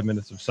spend 5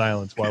 minutes of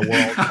silence while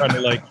we're all trying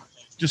to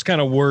just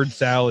kind of word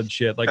salad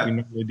shit like we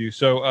normally do.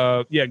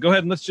 So, go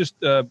ahead and let's just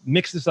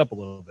mix this up a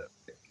little bit.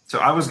 So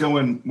I was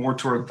going more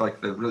toward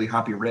like the really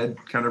hoppy red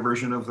kind of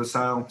version of the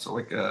style. So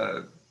like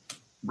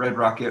Red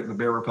Rocket, the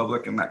Bear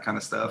Republic, and that kind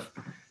of stuff.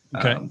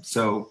 Okay.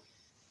 So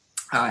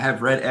I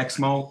have red X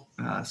malt.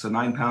 So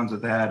 9 pounds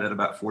of that at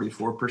about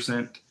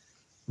 44%.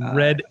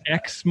 Red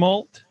X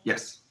malt?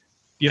 Yes.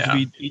 You have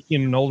to be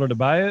 18 and older to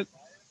buy it?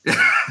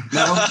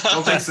 No,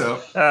 don't think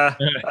so.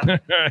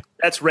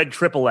 That's red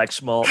triple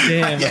X malt.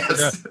 Damn,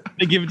 yes.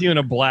 They give it to you in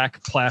a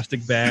black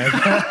plastic bag.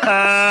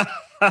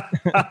 All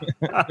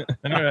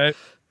right.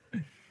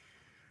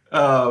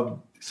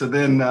 So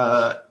then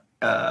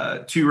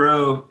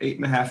 2-row,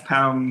 8.5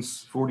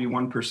 pounds,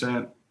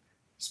 41%.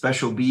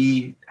 Special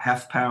B,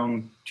 half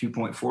pound,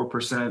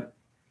 2.4%.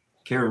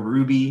 Cara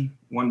Ruby,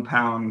 1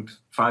 pound,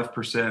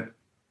 5%.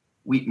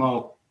 Wheat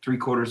malt,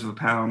 3/4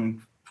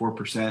 pound,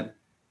 4%.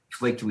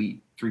 Flaked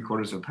wheat,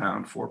 3/4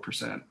 pound, 4%.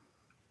 So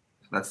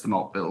that's the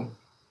malt bill.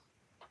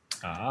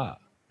 Ah.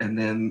 And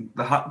then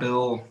the hot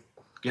bill,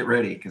 get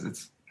ready because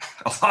it's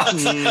a lot.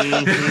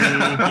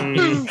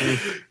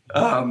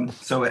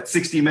 So at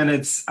 60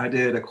 minutes, I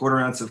did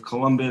 1/4 ounce of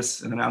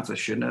Columbus and 1 ounce of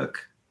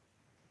Chinook.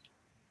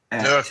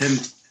 At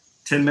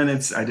 10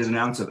 minutes, I did 1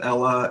 ounce of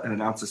Ella and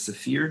 1 ounce of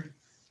Saphir.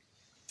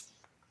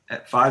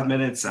 At 5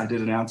 minutes, I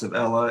did 1 ounce of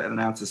Ella and 1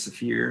 ounce of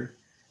Saphir.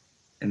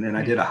 And then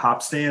I did a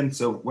hop stand.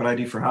 So what I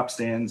do for hop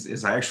stands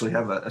is I actually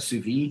have a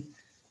sous vide.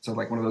 So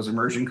like one of those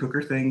immersion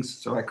cooker things.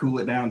 So I cool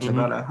it down to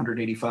about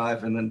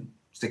 185 and then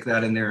stick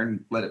that in there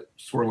and let it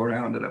swirl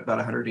around at about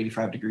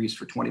 185 degrees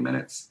for 20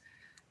 minutes.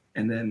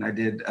 And then I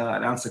did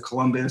 1 ounce of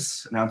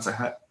Columbus, 1 ounce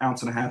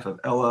and a half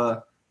of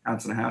Ella,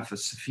 1.5 ounces of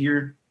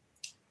Saphir.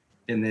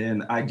 And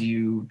then I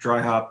do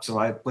dry hop. So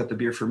I let the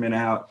beer ferment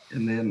out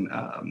and then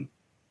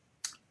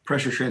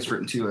pressure transfer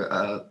it into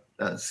a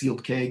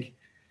sealed keg.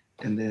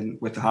 and then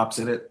with the hops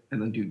in it,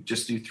 and then do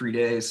 3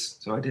 days.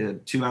 So I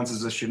did 2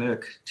 ounces of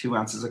Chinook, 2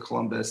 ounces of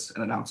Columbus,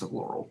 and an ounce of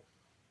Laurel.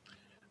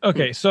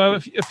 Okay, so I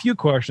have a few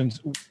questions.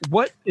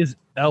 What is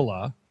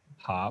Ella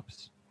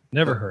hops?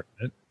 Never heard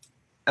of it.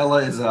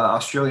 Ella is an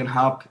Australian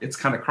hop. It's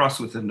kind of crossed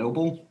with a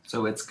Noble,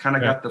 so it's kind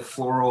of got the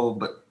floral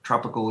but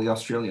tropically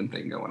Australian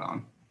thing going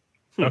on.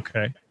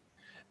 Okay,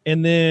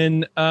 and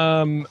then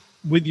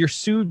with your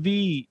sous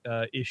vide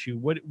issue,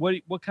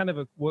 what kind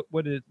of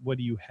what do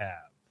you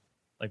have?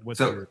 Like what's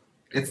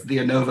it's the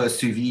Anova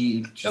sous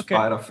vide. Just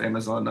buy it off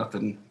Amazon.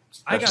 Nothing.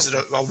 Is it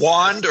a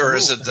wand or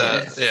is it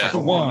the a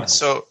wand?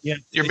 So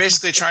you're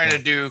basically trying to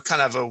do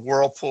kind of a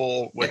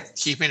whirlpool with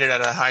keeping it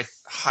at a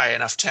high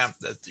enough temp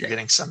that you're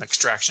getting some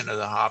extraction of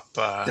the hop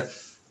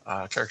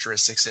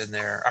characteristics in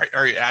there.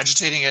 Are you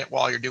agitating it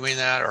while you're doing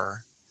that,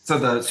 or? So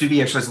the sous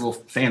vide actually has a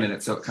little fan in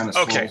it, so it kind of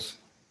swirls. Okay,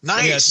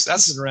 nice.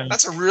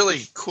 That's a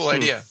really cool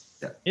idea.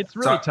 Yeah. It's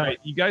really tight.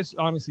 You guys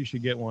honestly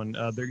should get one.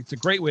 It's a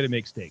great way to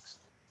make steaks.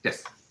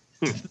 Yes.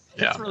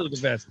 That's really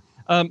the best.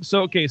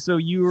 So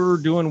you were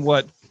doing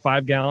what?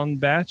 5-gallon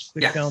batch,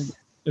 6-gallon.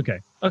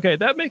 Okay,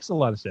 that makes a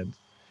lot of sense.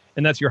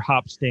 And that's your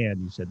hop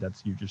stand. You said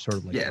you're just sort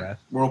of like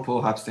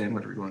whirlpool hop stand,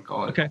 whatever you want to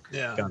call it. Okay,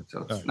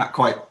 So it's not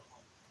quite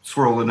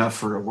swirl enough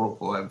for a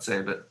whirlpool, I would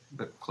say, but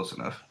close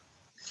enough.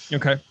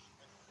 Okay.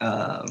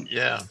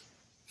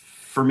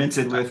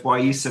 Fermented with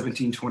YE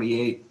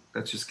 1728.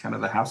 That's just kind of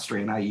the house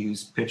strain I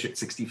use. Pitch at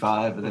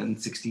 65 and then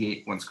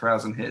 68 once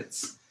Krausen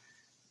hits.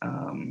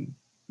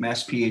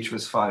 Mass pH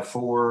was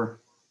 5.4.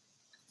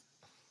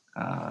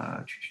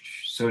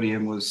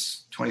 Sodium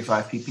was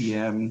 25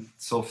 ppm.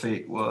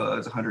 Sulfate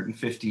was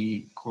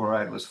 150.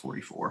 Chloride was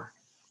 44.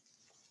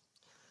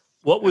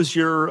 What was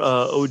your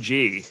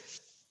OG?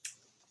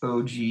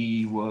 OG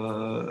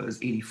was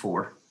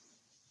 84.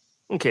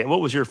 Okay,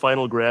 what was your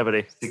final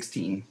gravity?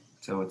 16.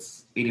 So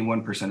it's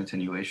 81%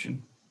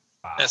 attenuation.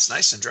 Wow. That's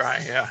nice and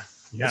dry. Yeah.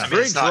 It's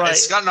very dry.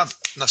 It's got enough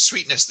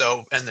sweetness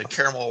though, and the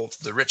caramel,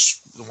 the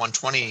rich, the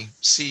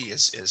 120C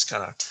is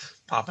kind of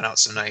popping out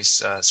some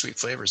nice sweet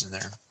flavors in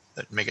there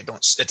that make it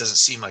doesn't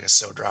seem like it's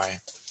so dry.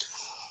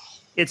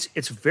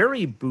 It's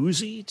very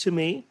boozy to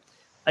me.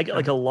 I get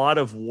like a lot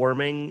of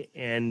warming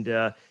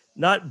and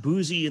not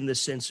boozy in the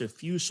sense of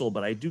fusel,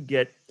 but I do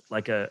get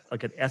like an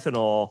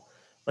ethanol,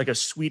 like a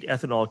sweet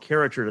ethanol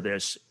character to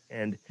this.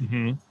 And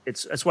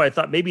that's why I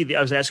thought maybe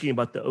I was asking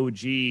about the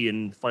OG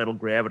and Final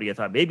Gravity. I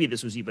thought maybe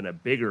this was even a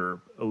bigger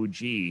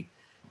OG.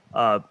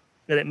 And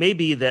it may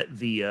be that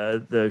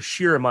the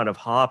sheer amount of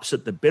hops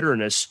at the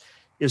bitterness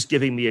is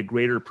giving me a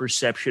greater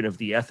perception of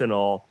the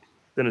ethanol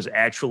than is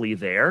actually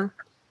there.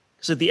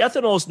 So the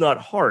ethanol is not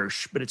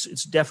harsh, but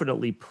it's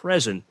definitely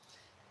present.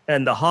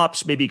 And the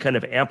hops may be kind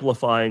of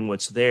amplifying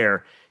what's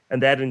there.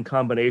 And that in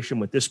combination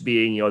with this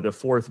being, the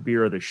fourth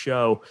beer of the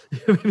show,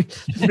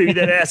 maybe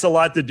that has a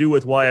lot to do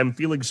with why I'm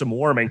feeling some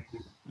warming.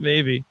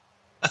 Maybe.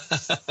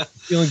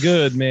 Feeling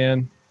good,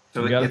 man.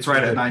 So it's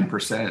right at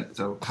 9%.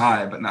 So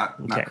high, but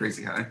not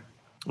crazy high.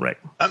 Right.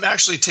 I'm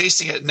actually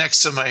tasting it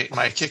next to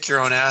my Kick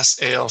Your Own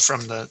Ass ale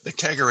from the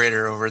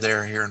kegerator over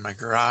there here in my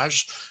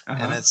garage.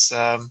 And it's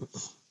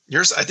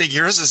yours. I think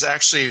yours is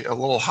actually a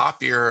little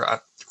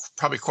hoppier.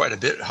 Probably quite a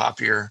bit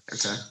hoppier.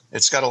 Okay.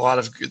 It's got a lot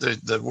of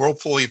the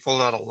Whirlpool. You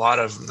pulled out a lot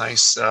of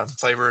nice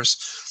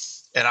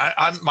flavors, and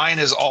mine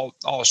is all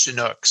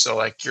Chinook. So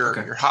like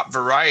your hop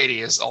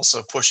variety is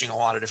also pushing a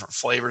lot of different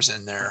flavors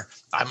in there.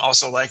 I'm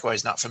also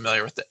likewise not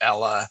familiar with the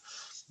Ella,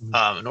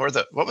 nor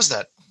what was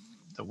that?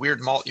 The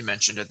weird malt you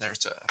mentioned in there.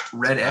 It's a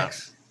Red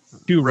X,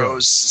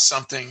 Rose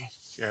something.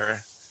 No,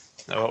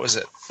 what was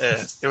it?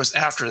 It was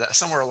after that,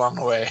 somewhere along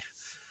the way.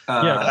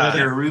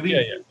 Ruby.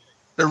 Yeah.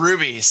 The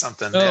Ruby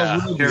something.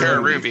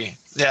 Ruby.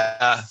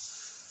 Yeah.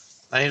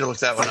 I need to look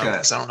that one up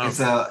because I don't know.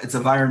 It's a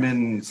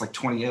Vireman. It's like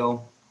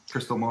 20L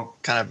crystal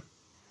malt. Kind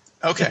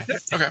of. Okay.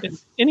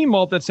 Any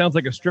malt that sounds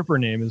like a stripper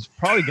name has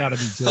probably got to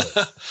be good.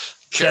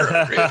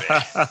 Ruby.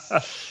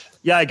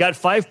 Yeah, I got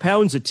 5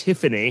 pounds of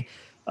Tiffany.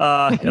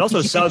 It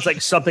also sounds like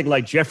something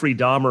like Jeffrey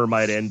Dahmer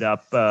might end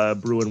up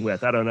brewing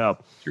with. I don't know.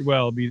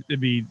 Well,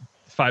 it'd be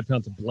 5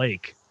 pounds of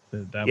Blake.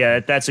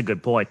 That's a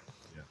good point.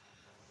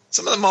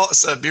 Some of the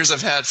malts, beers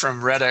I've had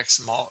from Red X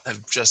malt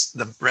have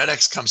the Red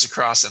X comes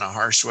across in a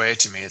harsh way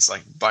to me. It's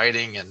like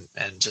biting and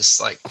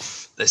just like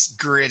this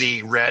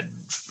gritty red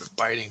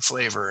biting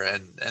flavor.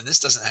 And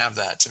this doesn't have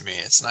that to me.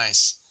 It's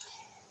nice.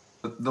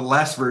 The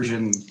last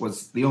version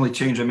was the only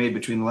change I made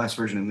between the last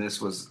version and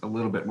this was a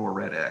little bit more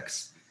Red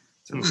X.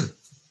 So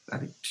I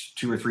think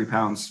 2 or 3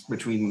 pounds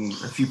between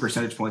a few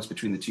percentage points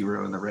between the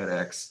 2-row and the Red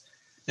X.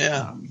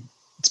 Yeah.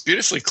 It's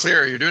beautifully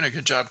clear. You're doing a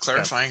good job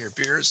clarifying your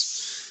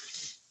beers.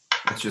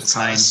 It's just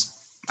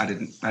nice. I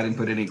didn't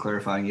put any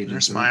clarifying agents.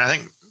 There's mine. I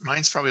think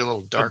mine's probably a little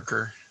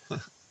darker.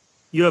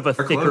 You have a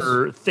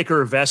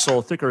thicker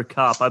vessel, thicker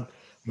cup. I'm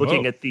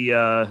looking at the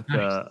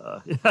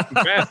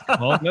That's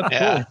cool,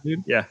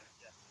 dude. Yeah.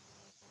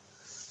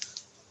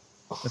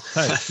 That's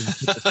tight.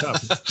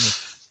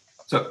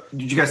 So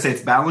did you guys say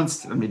it's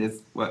balanced? I mean, it's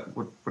what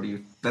do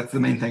you? That's the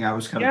main thing I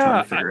was kind of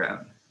trying to figure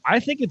out.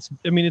 I think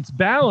it's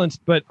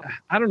balanced, but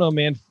I don't know,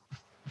 man.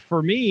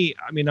 for me,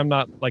 I mean, I'm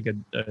not like a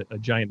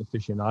giant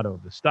aficionado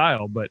of the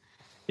style, but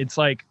it's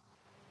like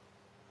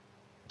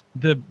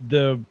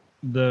the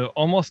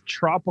almost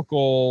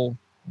tropical,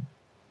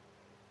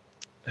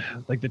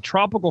 like the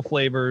tropical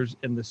flavors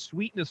and the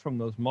sweetness from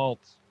those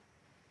malts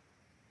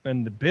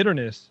and the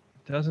bitterness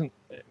doesn't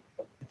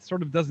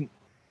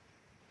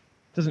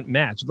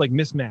match. It's like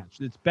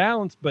mismatched. It's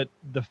balanced, but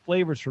the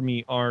flavors for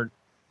me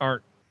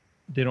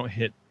they don't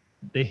hit.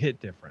 They hit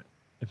different.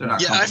 They're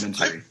not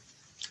complementary.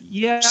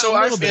 So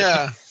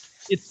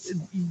it's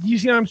you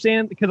see what I'm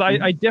saying? Because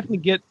I definitely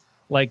get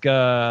like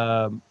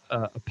a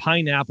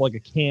pineapple, like a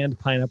canned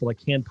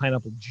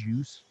pineapple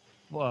juice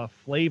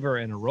flavor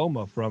and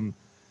aroma from.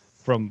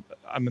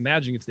 I'm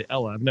imagining it's the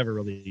Ella. I've never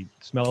really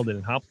smelled it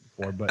in hops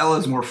before, but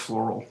Ella's more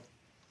floral.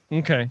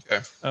 Okay.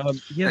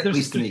 At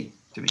least to me.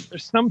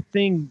 There's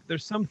something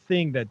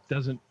that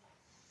doesn't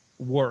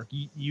work.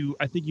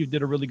 I think you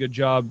did a really good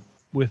job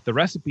with the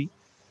recipe.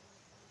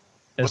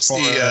 As far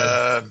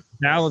as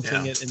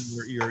balancing it in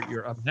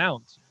your up and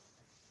downs.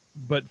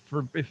 But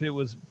if it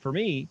was for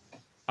me,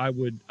 I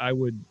would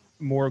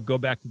more go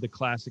back to the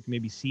classic,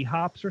 maybe sea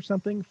hops or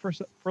something for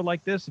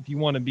like this. If you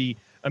want to be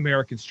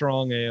American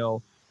strong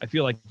ale, I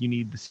feel like you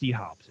need the sea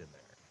hops in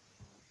there.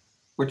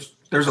 Which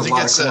there's a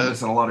lot of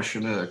Columbus and a lot of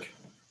Chinook.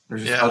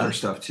 There's just other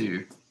stuff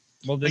too.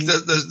 Well, then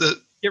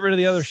get rid of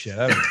the other shit.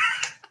 I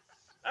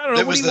don't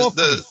know. What do you want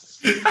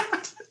from me?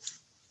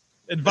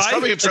 Advice?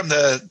 Probably from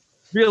the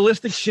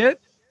realistic shit.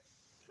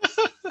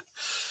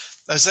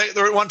 I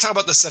want to talk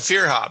about the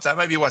Saphir hop. That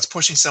might be what's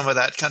pushing some of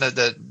that kind of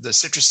the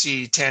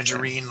citrusy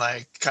tangerine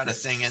like kind of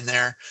thing in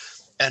there,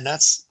 and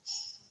that's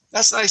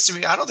nice to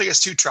me. I don't think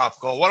it's too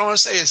tropical. What I want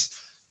to say is,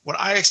 when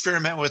I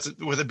experiment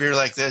with a beer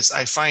like this,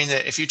 I find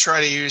that if you try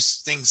to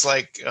use things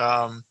like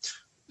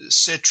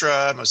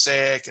Citra,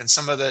 Mosaic, and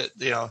some of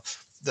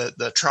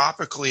the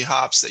tropically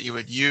hops that you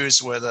would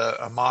use with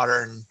a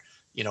modern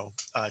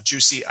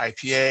juicy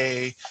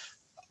IPA,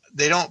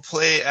 they don't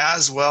play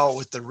as well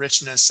with the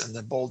richness and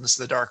the boldness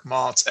of the dark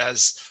malts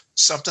as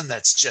something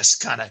that's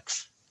just kind of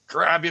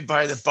grab you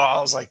by the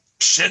balls like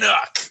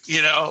Chinook,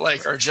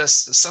 or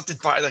just something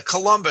by the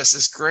Columbus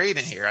is great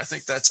in here. I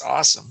think that's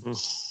awesome.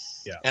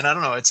 Yeah. And I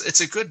don't know,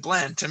 it's a good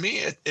blend. To me,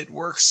 it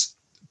works.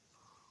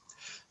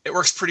 It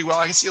works pretty well.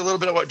 I can see a little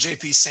bit of what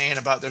JP's saying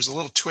about there's a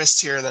little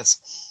twist here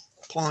that's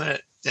pulling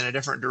it in a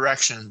different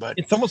direction, but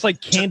it's almost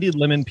like candied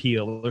lemon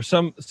peel or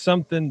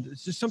something.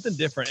 It's just something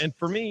different. And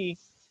for me,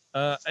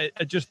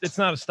 it's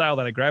not a style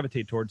that I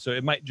gravitate towards. So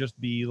it might just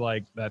be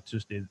like that.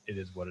 It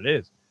is what it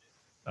is.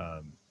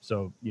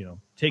 So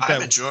take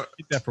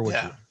that for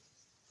what you.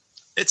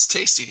 It's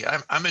tasty.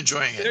 I'm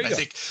enjoying it. I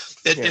think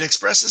it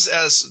expresses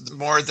as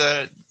more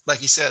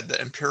like you said, the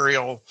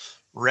imperial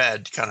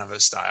red kind of a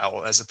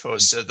style, as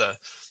opposed to the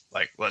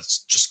let's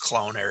just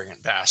clone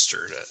Arrogant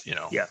Bastard,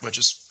 which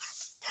is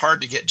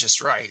hard to get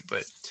just right,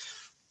 but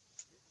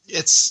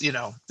it's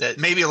that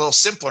maybe a little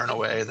simpler in a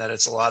way, that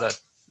it's a lot of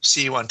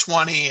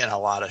C120 and a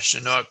lot of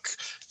Chinook,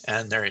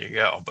 and there you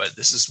go. But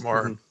this is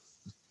more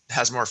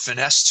has more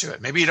finesse to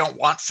it. Maybe you don't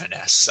want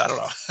finesse. I don't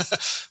know,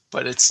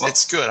 but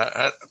it's good.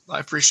 I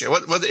appreciate it.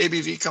 What the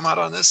ABV come out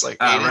on this?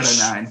 Like right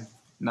at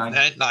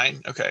 9.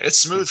 9. Okay, it's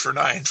smooth for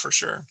 9 for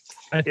sure.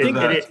 I think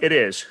it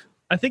is.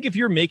 I think if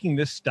you're making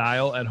this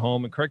style at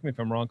home, and correct me if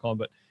I'm wrong, Colin,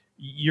 but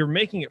you're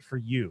making it for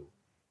you.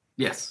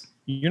 Yes.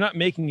 You're not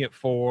making it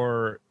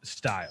for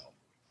style,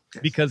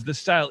 because the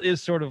style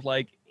is sort of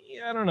like,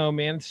 I don't know,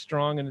 man, it's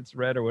strong and it's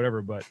red or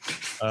whatever, but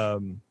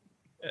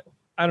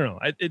I don't know.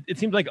 It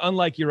seems like,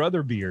 unlike your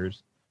other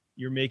beers,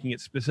 you're making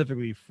it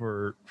specifically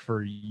for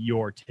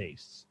your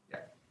tastes. Yeah.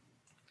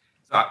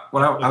 So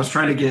what I was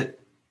trying to get,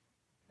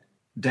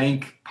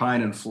 dank,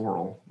 pine, and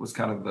floral was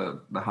kind of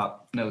the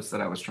hot notes that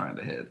I was trying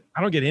to hit.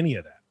 I don't get any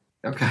of that.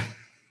 Okay.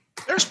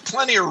 There's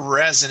plenty of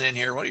resin in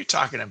here. What are you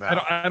talking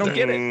about? I don't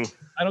get it.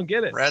 I don't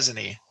get it.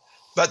 Resiny.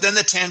 But then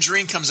the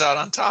tangerine comes out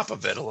on top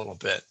of it a little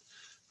bit.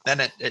 Then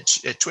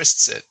it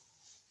twists it.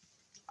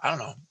 I don't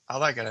know. I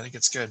like it. I think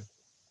it's good.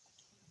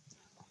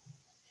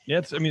 Yeah,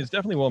 it's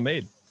definitely well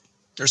made.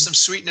 There's some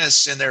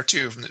sweetness in there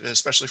too,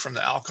 especially from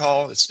the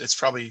alcohol. It's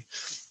probably,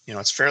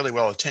 it's fairly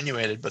well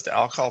attenuated, but the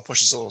alcohol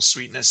pushes a little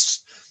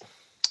sweetness,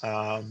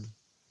 and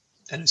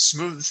it's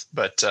smooth.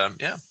 But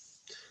yeah.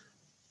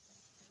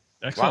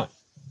 Excellent. Wow.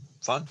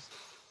 Fun.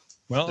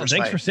 Well, There's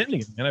thanks for sending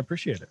it, man. I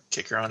appreciate it.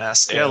 Kick your own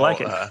ass. Yeah, I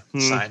like it.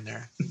 Sign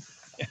there.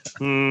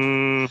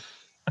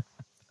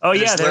 Oh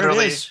yeah, there it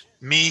is.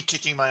 Me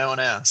kicking my own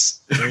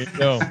ass. There you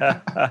go.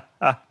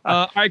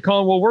 All right,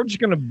 Colin. Well, we're just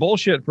going to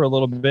bullshit for a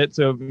little bit.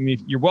 So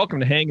you're welcome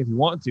to hang if you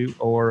want to,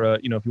 or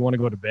if you want to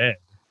go to bed.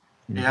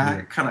 Yeah,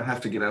 I kind of have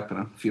to get up in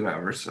a few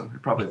hours, so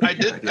probably. I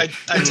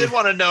did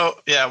want to know,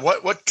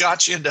 what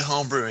got you into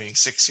homebrewing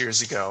 6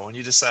 years ago when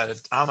you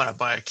decided I'm going to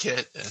buy a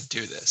kit and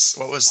do this?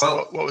 What was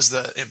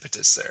the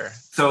impetus there?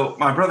 So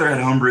my brother had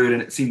homebrewed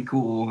and it seemed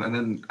cool, and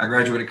then I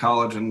graduated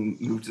college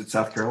and moved to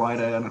South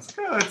Carolina, and I was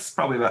like, it's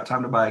probably about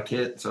time to buy a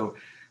kit. So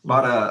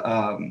bought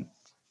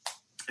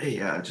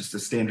just a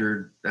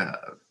standard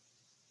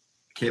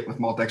kit with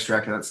malt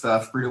extract and that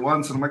stuff, brewed it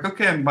once, and I'm like,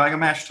 okay, I'm buying a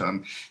mash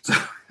tun. So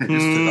it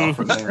just took off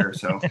from there.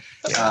 So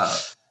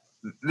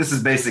this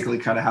is basically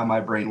kind of how my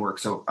brain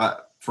works. So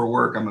for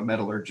work, I'm a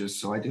metallurgist,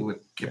 so I deal with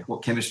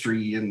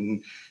chemistry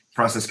and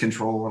process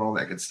control and all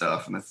that good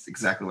stuff. And that's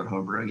exactly what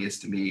homebrewing is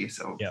to me.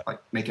 So like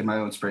making my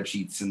own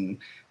spreadsheets and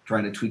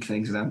trying to tweak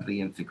things down to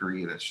the nth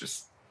degree. That's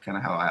just kind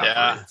of how I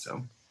operate.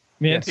 So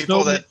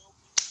people that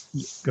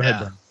go ahead,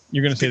 Brian.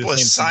 You're going to say the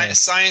same thing.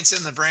 Science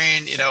in the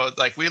brain,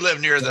 like we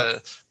live near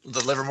the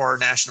Livermore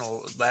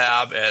National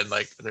Lab, and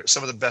like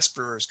some of the best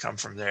brewers come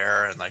from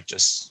there, and like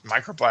just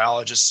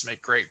microbiologists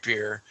make great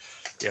beer.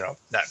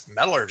 That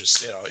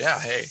metallurgist,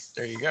 hey,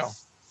 there you go.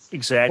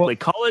 Exactly.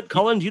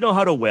 Colin, do you know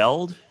how to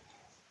weld?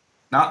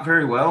 Not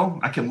very well.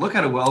 I can look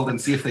at a weld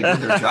and see if they did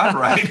their job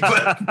right,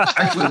 but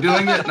actually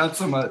doing it, not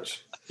so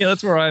much. Yeah,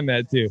 that's where I'm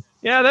at too.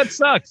 Yeah, that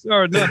sucks.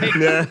 Or no,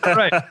 hey,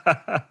 right.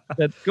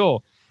 That's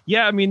cool.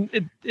 Yeah, I mean,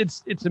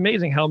 it's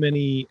amazing how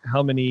many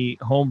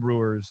home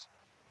brewers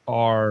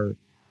are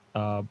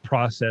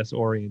process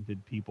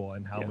oriented people,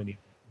 and how many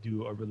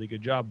do a really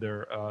good job.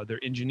 They're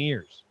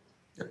engineers,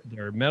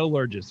 they're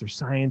metallurgists, they're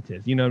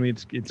scientists. You know what I mean?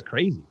 It's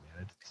crazy.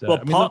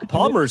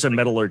 Palmer's a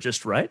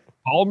metallurgist, right?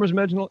 Palmer's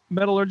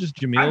metallurgist.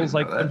 Jamil's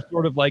like some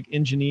sort of like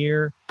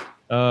engineer.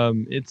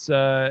 It's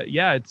a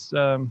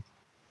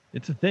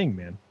thing,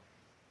 man.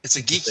 It's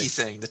a geeky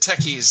thing. The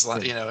techies,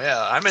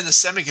 I'm in the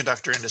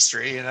semiconductor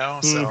industry,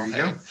 so.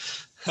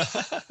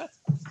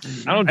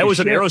 I was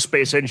an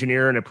aerospace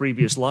engineer in a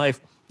previous life.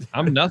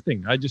 I'm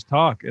nothing. I just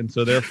talk. And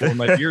so therefore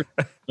my beer's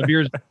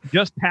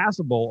just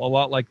passable, a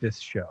lot like this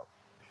show.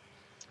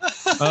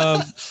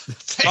 All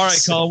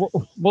right, Colin,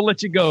 we'll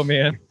let you go,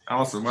 man.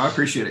 Awesome. Well, I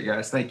appreciate it,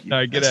 guys. Thank you. All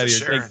right, get out of here.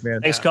 Sure. Thanks,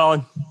 man. Thanks,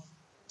 Colin.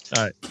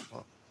 All right.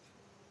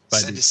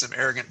 Send you some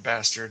arrogant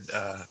bastard,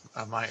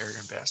 my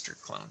arrogant bastard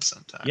clone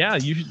sometime. Yeah,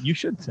 you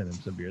should send him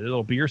some beer. A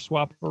little beer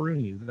swap for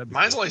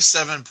Mine's only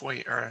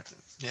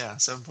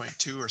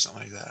 7.2 or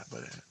something like that,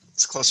 but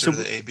it's closer to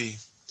the AB.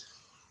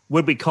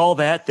 Would we call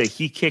that the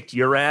he kicked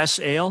your ass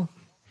ale?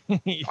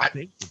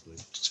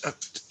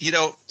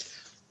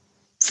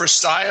 For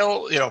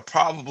style,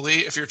 probably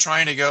if you're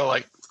trying to go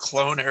like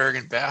clone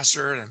arrogant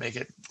bastard and make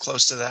it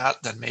close to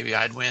that, then maybe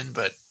I'd win.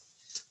 But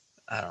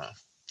I don't know.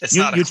 It's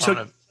not a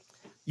clone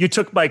You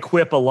took my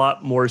quip a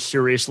lot more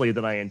seriously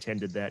than I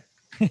intended that.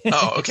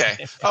 Oh,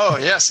 okay. Oh,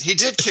 yes. He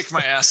did kick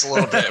my ass a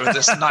little bit with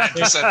this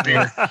 9%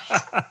 beer.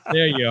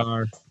 There you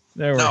are.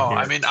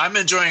 I mean, I'm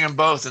enjoying them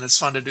both, and it's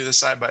fun to do this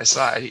side by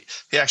side.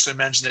 He actually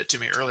mentioned it to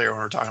me earlier when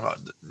we were talking about,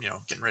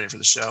 getting ready for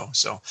the show.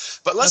 So,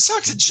 but let's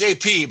talk to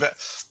JP. But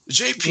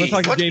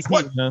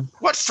JP,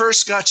 what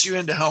first got you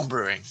into home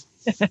brewing?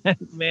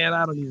 Man,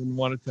 I don't even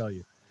want to tell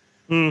you.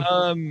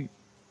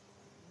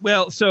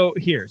 Well, so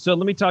let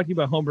me talk to you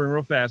about home brewing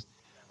real fast.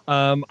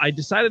 I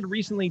decided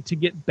recently to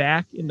get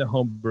back into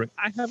home brewing.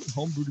 I haven't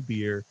homebrewed a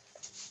beer,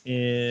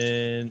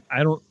 and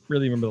I don't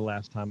really remember the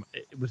last time.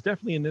 It was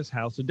definitely in this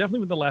house, so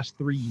definitely within the last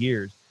 3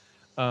 years.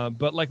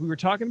 But like we were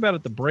talking about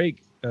at the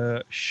break,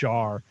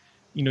 Shar,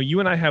 you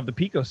and I have the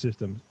Pico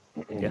system.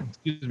 Yeah.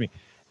 Excuse me.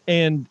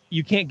 And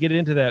you can't get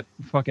into that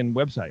fucking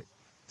website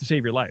to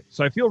save your life.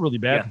 So I feel really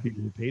bad for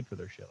people who paid for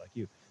their shit like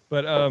you.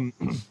 But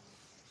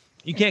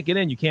you can't get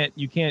in. You can't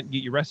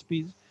get your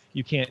recipes.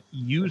 You can't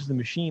use the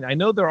machine. I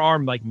know there are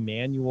like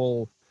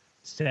manual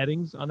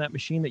settings on that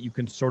machine that you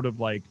can sort of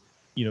like,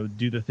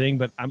 do the thing,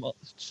 but I'm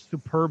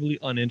superbly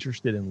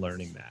uninterested in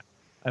learning that.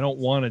 I don't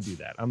want to do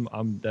that.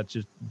 That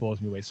just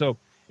blows me away. So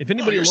if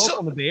anybody local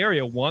in the Bay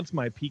Area wants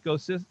my Pico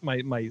system,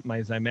 my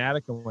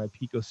Zymatic or my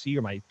Pico C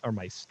or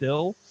my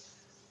still,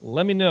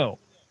 let me know.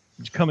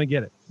 Just come and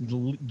get it.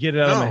 Get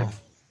it out of my head.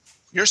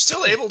 You're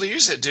still able to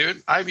use it,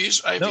 dude. I've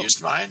used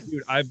mine.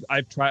 Dude,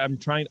 I've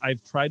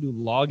tried to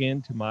log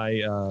into my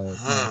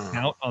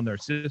account on their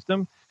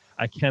system.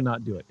 I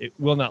cannot do it. It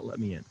will not let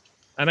me in.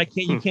 And I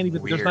can't. You can't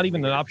even. There's not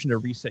even an option to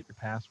reset your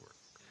password.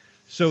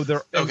 So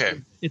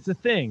it's a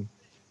thing.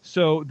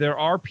 So there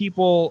are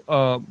people,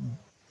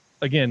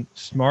 again,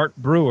 smart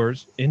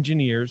brewers,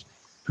 engineers,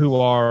 who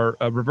are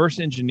reverse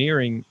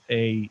engineering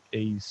a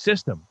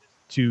system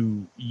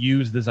to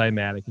use the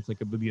Zymatic. It's like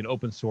it would be an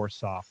open source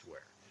software.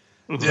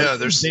 Yeah,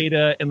 there's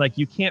data, and like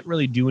you can't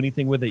really do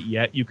anything with it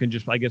yet. You can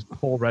just, I guess,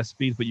 pull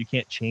recipes, but you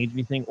can't change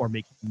anything or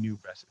make new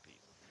recipes.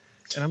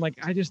 And I'm like,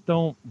 I just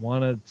don't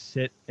want to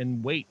sit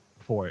and wait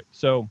for it.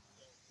 So,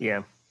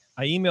 yeah,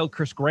 I emailed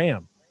Chris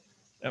Graham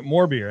at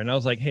More Beer, and I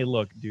was like, hey,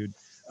 look, dude,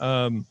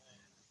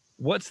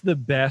 what's the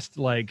best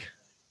like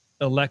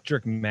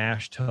electric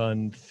mash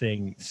tun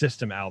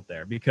system out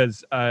there?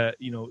 Because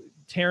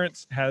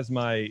Terrence has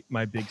my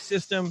big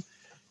system.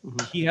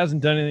 He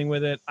hasn't done anything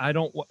with it. I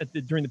don't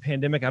during the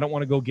pandemic. I don't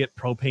want to go get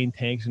propane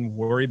tanks and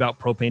worry about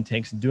propane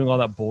tanks and doing all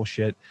that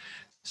bullshit.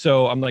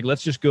 So I'm like,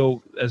 let's just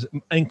go as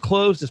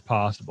enclosed as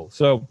possible.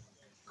 So,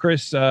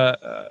 Chris,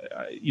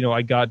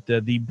 I got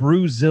the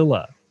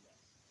Brewzilla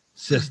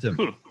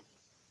system,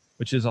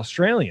 which is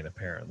Australian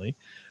apparently,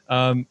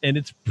 and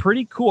it's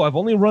pretty cool. I've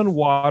only run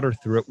water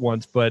through it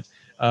once, but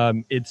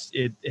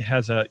it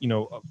has a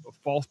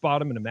false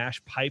bottom and a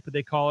mash pipe,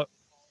 they call it.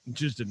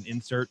 just an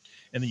insert,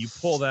 and then you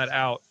pull that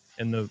out,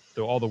 and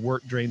all the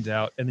wort drains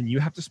out, and then you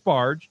have to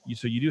sparge.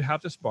 So you do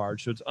have to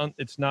sparge. So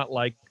it's not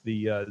like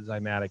the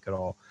Zymatic at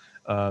all.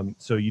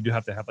 So you do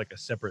have to have like a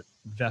separate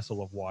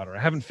vessel of water. I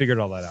haven't figured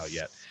all that out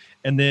yet.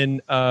 And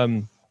then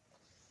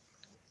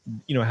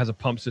it has a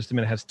pump system,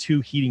 and it has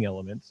 2 heating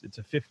elements. It's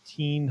a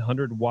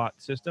 1,500 watt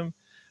system,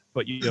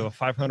 but you have a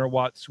 500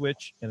 watt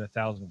switch and a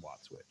 1,000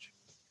 watt switch,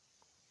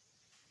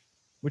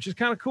 which is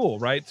kind of cool,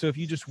 right? So if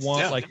you just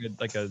want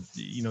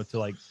to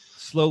like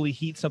slowly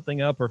heat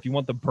something up, or if you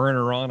want the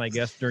burner on, I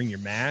guess, during your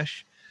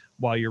mash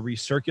while you're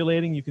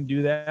recirculating, you can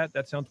do that.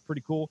 That sounds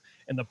pretty cool.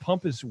 And the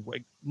pump is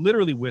like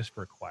literally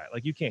whisper quiet.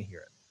 Like you can't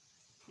hear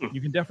it.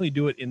 You can definitely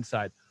do it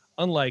inside.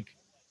 Unlike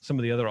some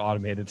of the other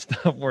automated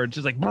stuff where it's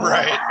just like,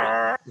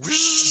 right.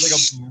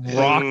 It's like a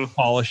rock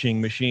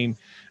polishing machine.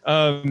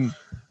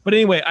 But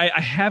anyway, I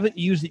haven't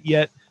used it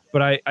yet,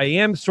 but I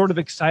am sort of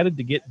excited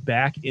to get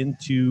back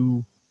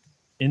into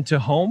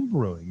home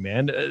brewing,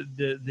 man.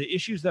 The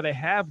issues that I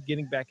have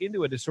getting back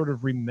into it is sort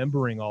of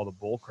remembering all the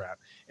bull crap,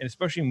 and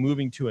especially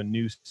moving to a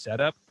new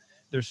setup.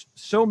 There's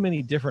so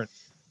many different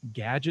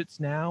gadgets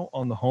now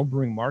on the home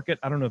brewing market.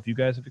 I don't know if you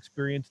guys have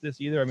experienced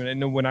this either. I mean, I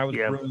know when I was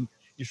brewing,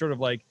 you're sort of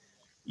like,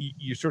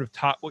 you're sort of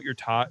taught what you're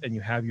taught, and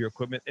you have your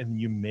equipment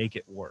and you make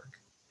it work.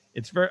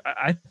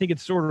 I think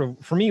it's sort of,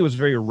 for me, it was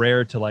very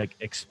rare to like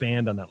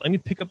expand on that. Let me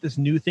pick up this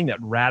new thing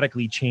that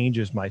radically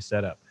changes my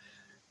setup.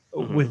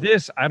 Mm-hmm. With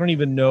this, I don't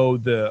even know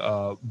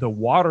the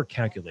water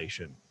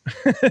calculation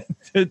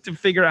to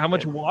figure out how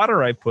much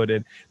water I put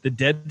in. The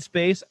dead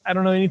space, I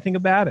don't know anything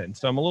about it.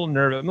 So I'm a little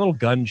nervous. I'm a little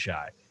gun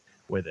shy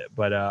with it,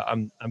 but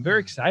I'm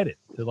very excited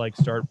to like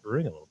start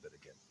brewing a little bit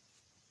again.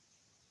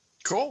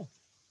 Cool.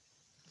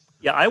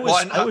 Yeah, I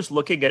was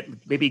looking at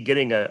maybe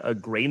getting a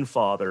grain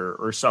father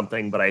or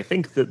something, but I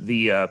think that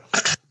the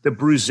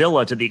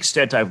Brewzilla, to the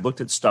extent I've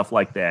looked at stuff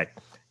like that,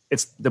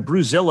 the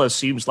Brewzilla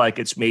seems like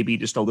it's maybe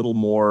just a little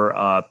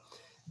more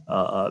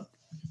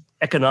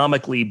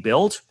economically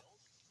built,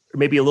 or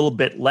maybe a little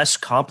bit less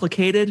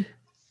complicated.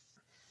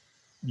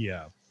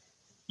 Yeah.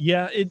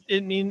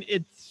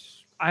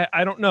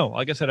 I don't know.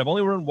 Like I said, I've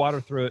only run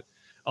water through it.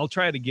 I'll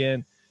try it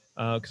again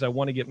because I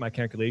want to get my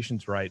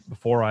calculations right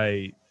before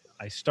I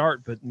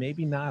start, but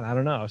maybe not. I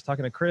don't know. I was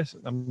talking to Chris.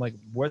 I'm like,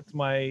 what's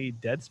my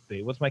dead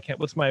space? What's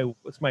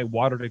my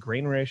water to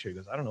grain ratio? He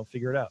goes, I don't know.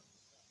 Figure it out.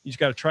 You just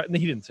got to try it. And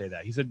he didn't say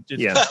that. He said,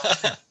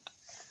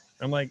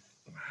 I'm like,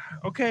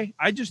 okay.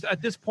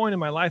 At this point in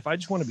my life, I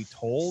just want to be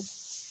told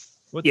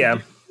what to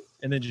do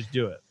and then just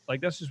do it.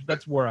 Like,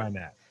 that's where I'm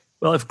at.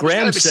 Well, if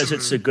Graham says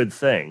it's a good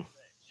thing.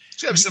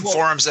 There's got to be some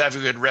forums that have a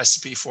good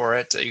recipe for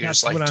it. You can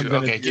just like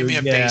give me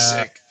a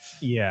basic.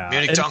 Yeah.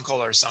 Munich Dunkel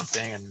or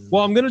something.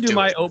 Well, I'm going to do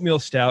my oatmeal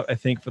stout, I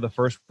think, for the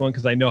first one,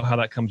 because I know how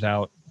that comes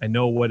out. I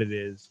know what it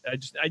is. I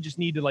just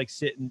need to like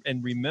sit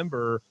and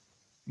remember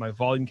my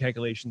volume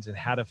calculations and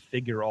how to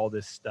figure all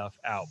this stuff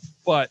out.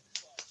 But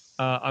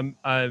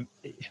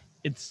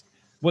it's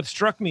what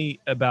struck me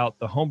about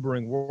the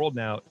homebrewing world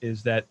now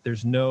is that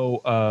there's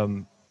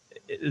no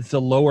it's a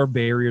lower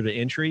barrier to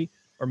entry,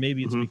 or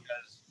maybe it's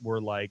because we're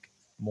like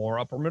more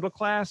upper middle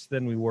class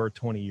than we were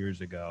 20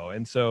 years ago.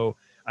 And so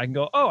I can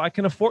go, I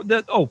can afford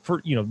that.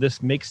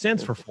 This makes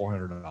sense for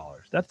 $400.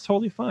 That's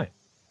totally fine.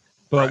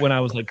 But when I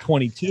was like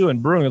 22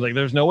 and brewing, I was like,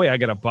 there's no way I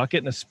got a bucket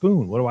and a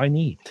spoon. What do I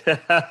need?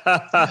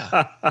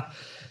 I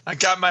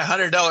got my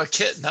 $100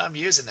 kit and I'm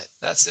using it.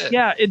 That's it.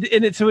 Yeah.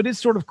 So it is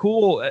sort of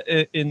cool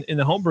in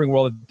the homebrewing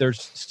world.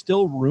 There's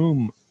still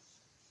room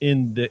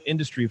in the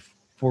industry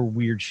for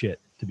weird shit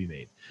to be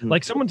made.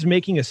 Like someone's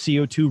making a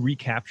CO2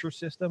 recapture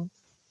system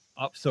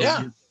up. So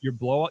your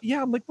blow up.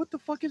 Yeah. I'm like, what the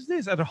fuck is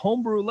this? At a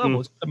homebrew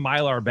level, it's a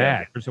Mylar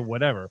bag or so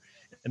whatever.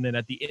 And then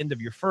at the end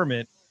of your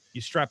ferment, you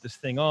strap this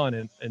thing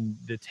on and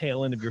the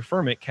tail end of your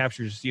ferment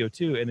captures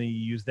CO2. And then you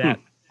use that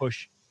to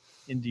push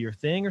into your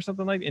thing or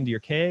something like into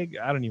your keg.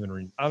 I don't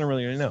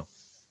really know.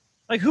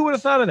 Like, who would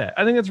have thought of that?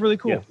 I think that's really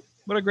cool. Yeah.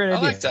 What a great idea.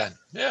 I like that.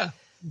 Yeah.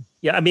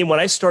 Yeah. I mean, when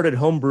I started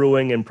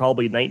homebrewing in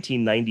probably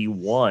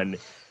 1991,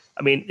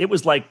 I mean, it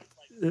was like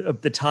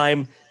the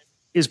time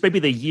is maybe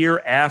the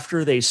year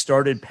after they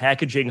started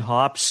packaging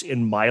hops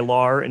in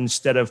Mylar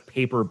instead of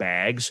paper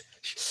bags.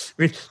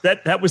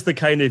 That was the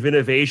kind of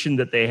innovation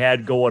that they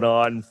had going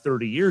on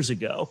 30 years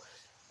ago.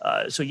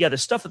 So the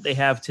stuff that they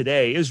have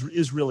today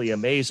is really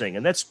amazing.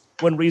 And that's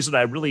one reason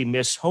I really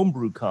miss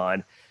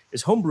HomebrewCon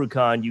is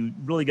HomebrewCon. You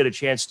really get a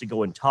chance to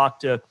go and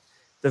talk to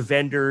the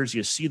vendors.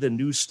 You see the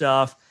new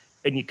stuff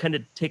and you kind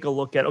of take a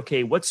look at,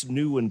 okay, what's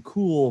new and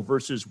cool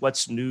versus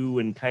what's new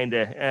and kind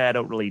of, I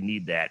don't really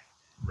need that.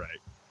 Right.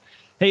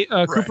 Hey,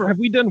 Cooper, have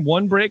we done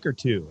one break or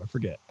two? I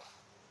forget.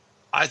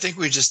 I think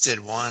we just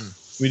did one.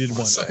 We did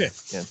one. Okay.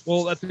 Yeah.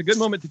 Well, that's a good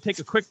moment to take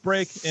a quick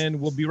break,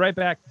 and we'll be right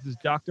back. This is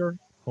Dr.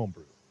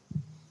 Homebrew.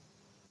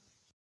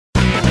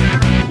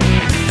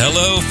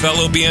 Hello,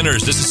 fellow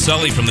BNers. This is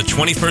Sully from the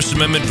 21st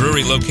Amendment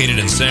Brewery located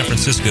in San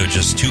Francisco,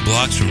 just 2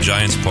 blocks from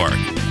Giants Park.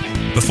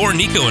 Before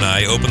Nico and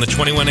I opened the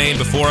 21A and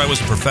before I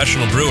was a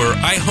professional brewer,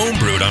 I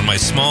homebrewed on my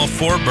small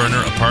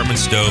 4-burner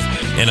apartment stove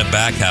in a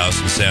back house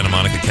in Santa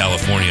Monica,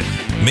 California,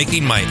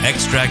 making my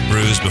extract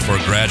brews before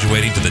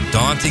graduating to the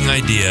daunting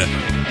idea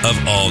of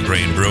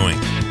all-grain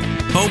brewing.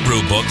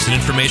 Homebrew books and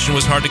information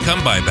was hard to come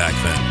by back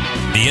then.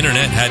 The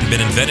internet hadn't been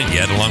invented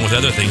yet, along with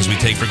other things we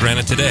take for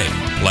granted today,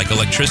 like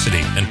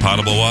electricity and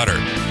potable water.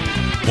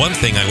 One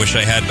thing I wish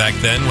I had back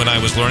then when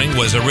I was learning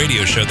was a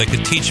radio show that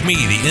could teach me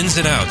the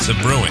ins and outs of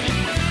brewing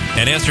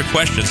and answer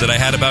questions that I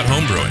had about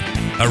homebrewing,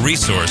 a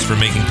resource for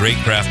making great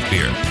craft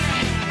beer.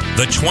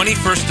 The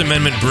 21st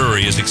Amendment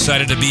Brewery is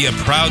excited to be a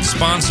proud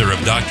sponsor of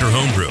Dr.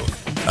 Homebrew,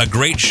 a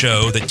great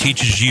show that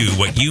teaches you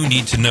what you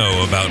need to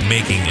know about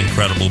making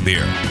incredible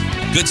beer.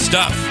 Good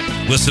stuff.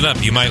 Listen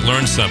up, you might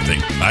learn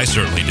something. I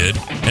certainly did.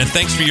 And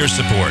thanks for your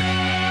support.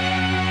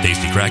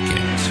 Tasty Crack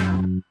Kings.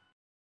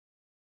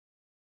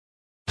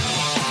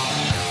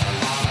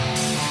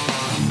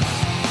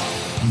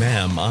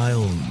 Ma'am,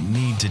 I'll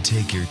need to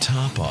take your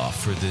top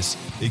off for this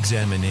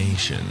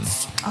examination.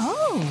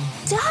 Oh,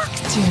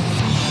 doctor.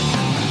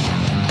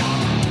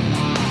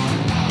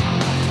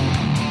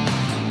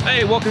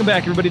 Hey, welcome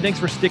back, everybody. Thanks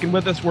for sticking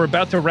with us. We're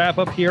about to wrap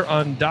up here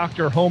on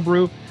Dr.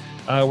 Homebrew.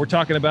 We're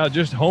talking about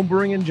just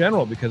homebrewing in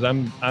general because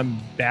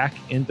I'm back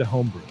into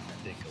homebrewing,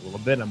 I think, a little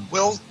bit.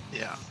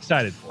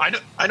 Excited for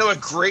it. I know a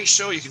great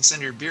show you can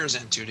send your beers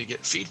into to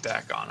get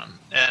feedback on them.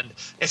 And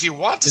if you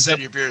want to send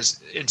your beers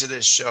into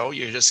this show,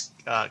 you just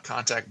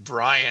contact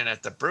Brian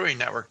at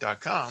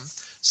thebrewingnetwork.com.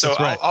 So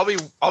right.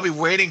 I'll be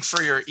waiting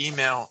for your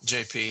email,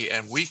 JP,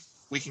 and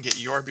we can get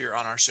your beer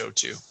on our show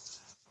too.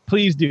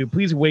 Please do.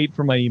 Please wait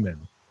for my email.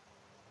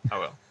 I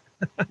will.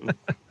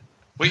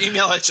 We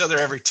email each other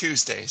every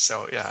Tuesday,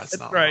 so yeah, it's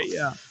not right.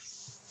 Yeah.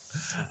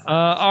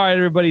 All right,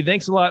 everybody.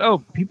 Thanks a lot. Oh,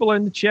 people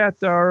in the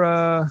chat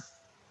are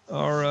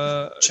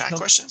chat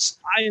questions.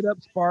 Tie it up,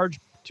 sparge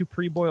to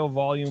pre-boil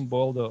volume,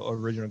 boil the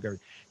original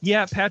garbage.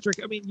 Yeah,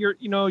 Patrick. I mean,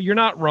 you're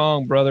not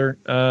wrong, brother.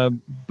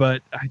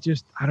 But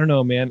I don't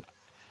know, man.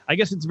 I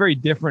guess it's very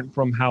different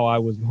from how I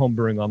was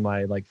homebrewing on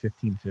my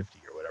 1550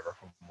 or whatever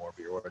from More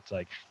Beer, where it's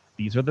like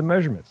these are the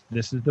measurements,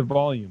 this is the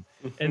volume,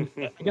 and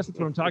I guess that's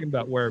what I'm talking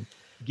about. Where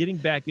getting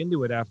back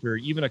into it after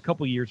even a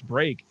couple years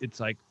break, it's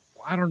like,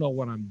 I don't know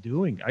what I'm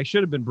doing. I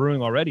should have been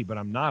brewing already, but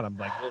I'm not. I'm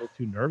a little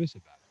too nervous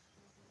about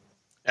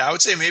it. Yeah, I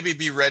would say maybe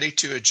be ready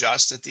to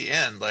adjust at the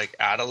end, like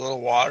add a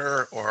little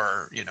water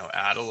or,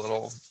 add a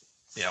little,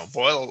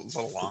 boil a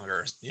little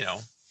longer, if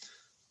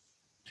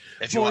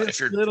you want, if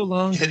you're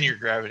hitting your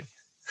gravity.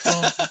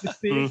 The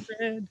big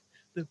red,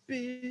 the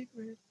big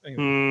red.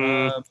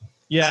 Anyway,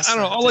 yeah, I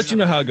don't know. I'll let you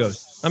know how it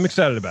goes. I'm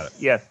excited about it.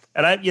 Yeah.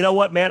 And you know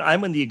what, man,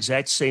 I'm in the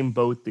exact same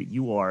boat that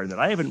you are, that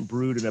I haven't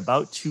brewed in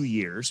about 2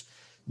 years.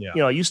 Yeah.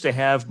 I used to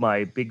have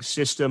my big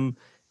system,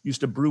 used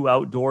to brew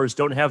outdoors,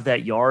 don't have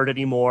that yard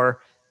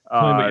anymore.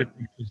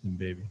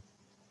 Baby.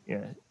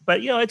 Yeah.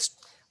 But,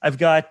 I've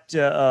got,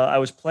 I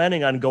was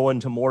planning on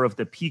going to more of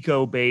the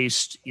Pico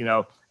based,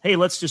 hey,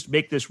 let's just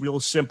make this real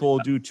simple,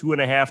 do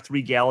 2.5,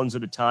 3 gallons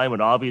at a time.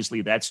 And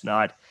obviously that's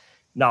not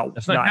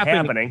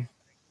happening.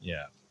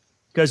 Yeah.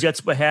 Because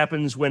that's what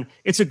happens when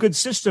it's a good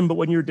system, but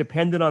when you're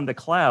dependent on the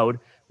cloud,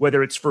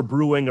 whether it's for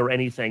brewing or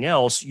anything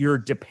else, you're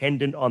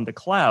dependent on the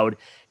cloud.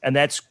 And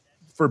that's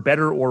for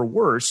better or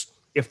worse.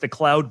 If the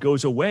cloud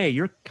goes away,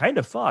 you're kind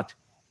of fucked.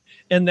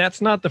 And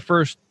that's not the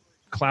first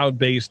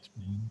cloud-based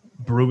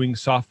brewing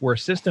software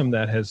system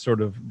that has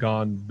sort of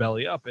gone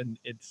belly up. And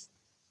it's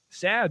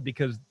sad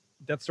because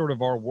that's sort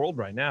of our world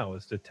right now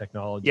is the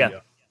technology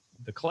of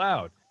the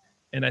cloud.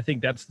 And I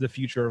think that's the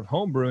future of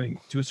home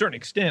brewing to a certain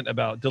extent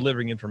about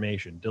delivering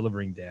information,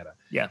 delivering data.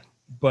 Yeah.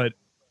 But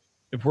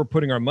if we're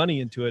putting our money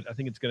into it, I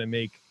think it's going to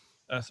make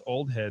us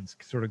old heads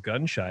sort of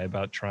gun shy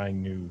about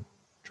trying new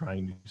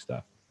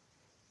stuff.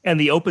 And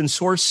the open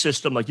source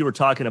system, like you were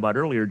talking about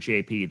earlier,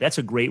 JP, that's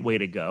a great way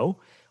to go.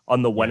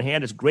 On the one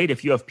hand, it's great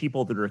if you have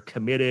people that are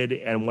committed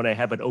and want to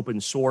have an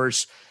open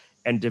source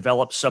and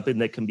develop something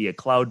that can be a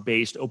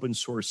cloud-based open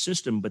source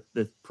system. But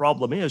the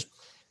problem is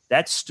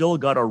that's still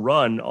got to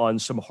run on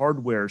some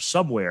hardware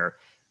somewhere,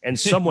 and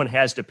someone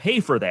has to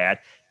pay for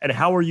that. And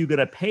how are you going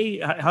to pay?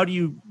 How do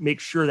you make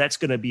sure that's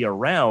going to be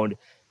around?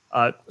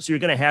 So you're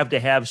going to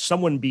have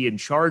someone be in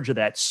charge of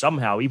that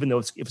somehow, even though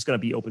if it's going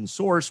to be open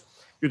source.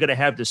 You're going to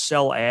have to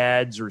sell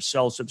ads or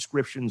sell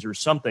subscriptions or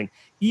something,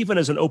 even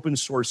as an open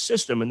source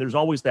system. And there's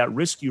always that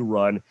risk you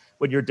run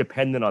when you're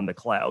dependent on the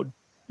cloud.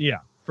 Yeah,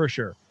 for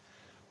sure.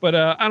 But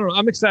I don't know.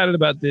 I'm excited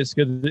about this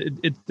because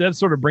it does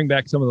sort of bring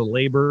back some of the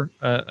labor,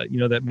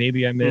 that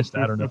maybe I missed.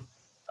 I don't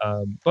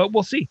know. But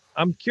we'll see.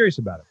 I'm curious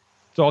about it.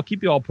 So I'll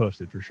keep you all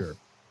posted for sure.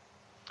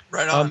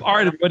 Right on. All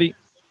right, everybody.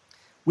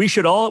 We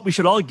should all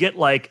get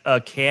like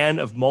a can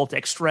of malt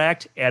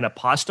extract and a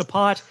pasta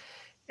pot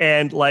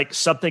and like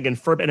something in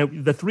ferment.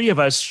 And the three of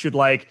us should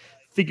like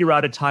figure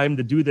out a time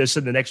to do this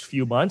in the next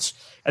few months.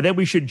 And then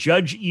we should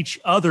judge each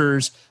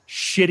other's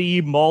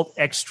shitty malt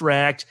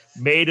extract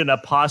made in a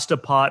pasta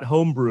pot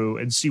homebrew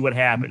and see what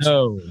happens.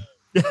 No.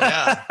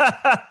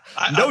 Yeah.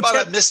 No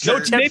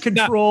temp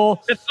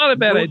control. It's not a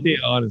bad idea,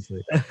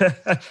 honestly.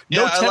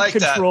 No temp like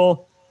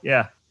control. That.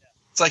 Yeah.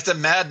 It's like the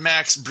Mad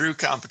Max brew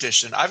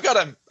competition. I've got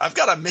a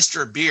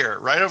Mr. Beer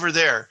right over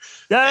there.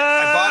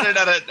 I bought it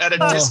at a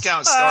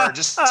discount store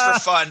just for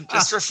fun.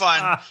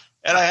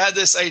 And I had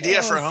this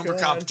idea for a homebrew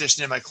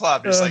competition in my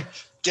club. Just like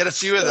get a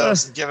few of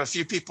those and give a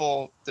few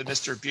people the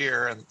Mr.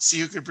 Beer and see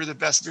who could brew the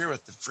best beer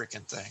with the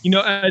freaking thing. You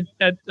know,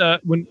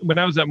 when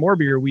I was at More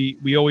Beer,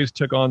 we always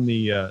took on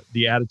the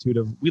attitude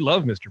of we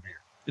love Mr.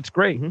 Beer. It's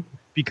great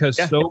because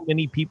so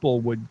many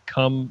people would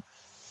come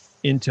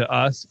into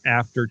us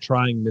after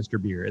trying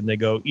Mr. Beer and they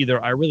go, either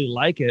I really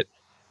like it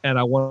and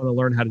I want to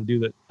learn how to do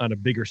that on a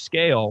bigger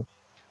scale,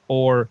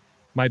 or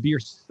my beer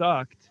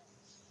sucked.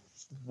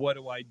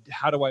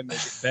 How do I make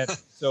it better?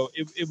 So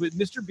it was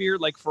Mr. Beer,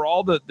 like for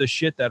all the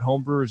shit that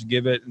homebrewers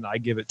give it and I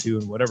give it to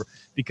and whatever,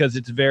 because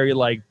it's very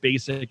like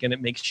basic and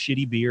it makes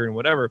shitty beer and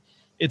whatever.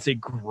 It's a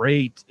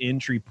great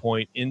entry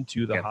point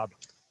into the hobby.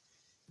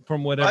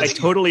 From whatever. I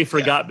totally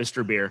forgot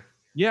Mr. Beer.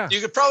 Yeah.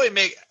 You could probably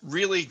make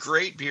really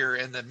great beer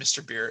in the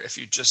Mr. Beer if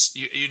you just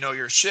you know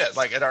your shit.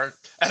 Like at our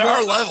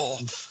level.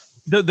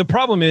 The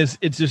problem is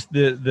it's just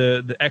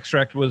the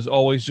extract was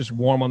always just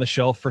warm on the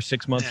shelf for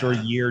 6 months or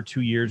a year,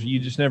 2 years. You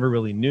just never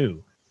really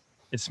knew.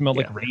 It smelled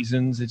like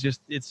raisins. It's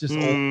just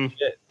old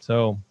shit.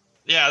 So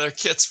yeah, their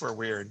kits were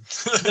weird.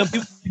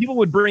 People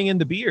would bring in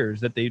the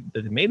beers that they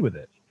made with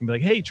it and be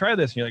like, "Hey, try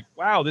this." And you're like,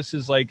 "Wow, this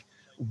is like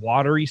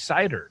watery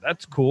cider.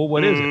 That's cool.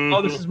 What is it?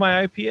 Oh, this is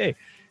my IPA."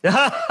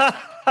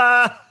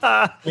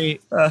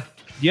 Wait, do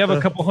you have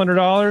a couple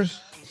 $100?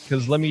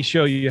 Because let me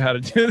show you how to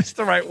do this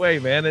the right way,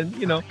 man. And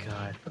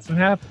that's what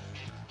happened.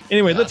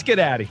 Anyway, let's get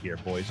out of here,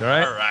 boys. All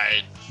right. All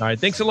right.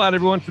 Thanks a lot,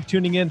 everyone, for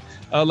tuning in.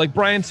 Like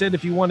Brian said,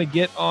 if you want to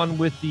get on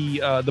with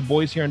the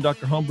boys here on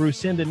Dr. Homebrew,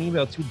 send an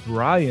email to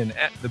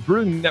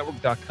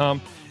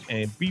brian@thebrewingnetwork.com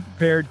and be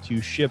prepared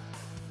to ship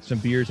some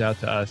beers out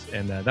to us,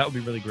 and that would be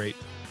really great.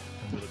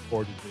 And we look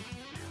forward to drinking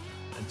beer.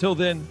 Until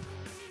then.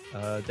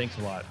 Thanks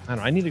a lot.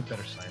 I need a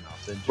better sign off.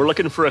 We're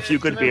looking for a few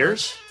good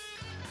beers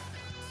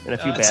and a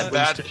few bad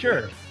ones too.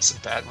 Sure. Some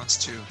bad ones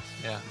too.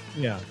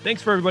 Yeah.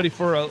 Thanks for everybody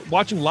for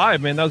watching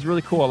live, man. That was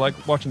really cool. I like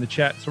watching the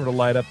chat sort of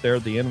light up there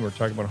at the end when we're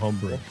talking about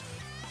homebrew.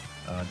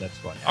 That's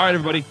fun. All right,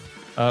 everybody.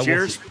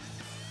 Cheers.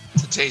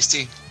 It's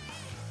tasty.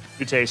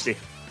 Too tasty.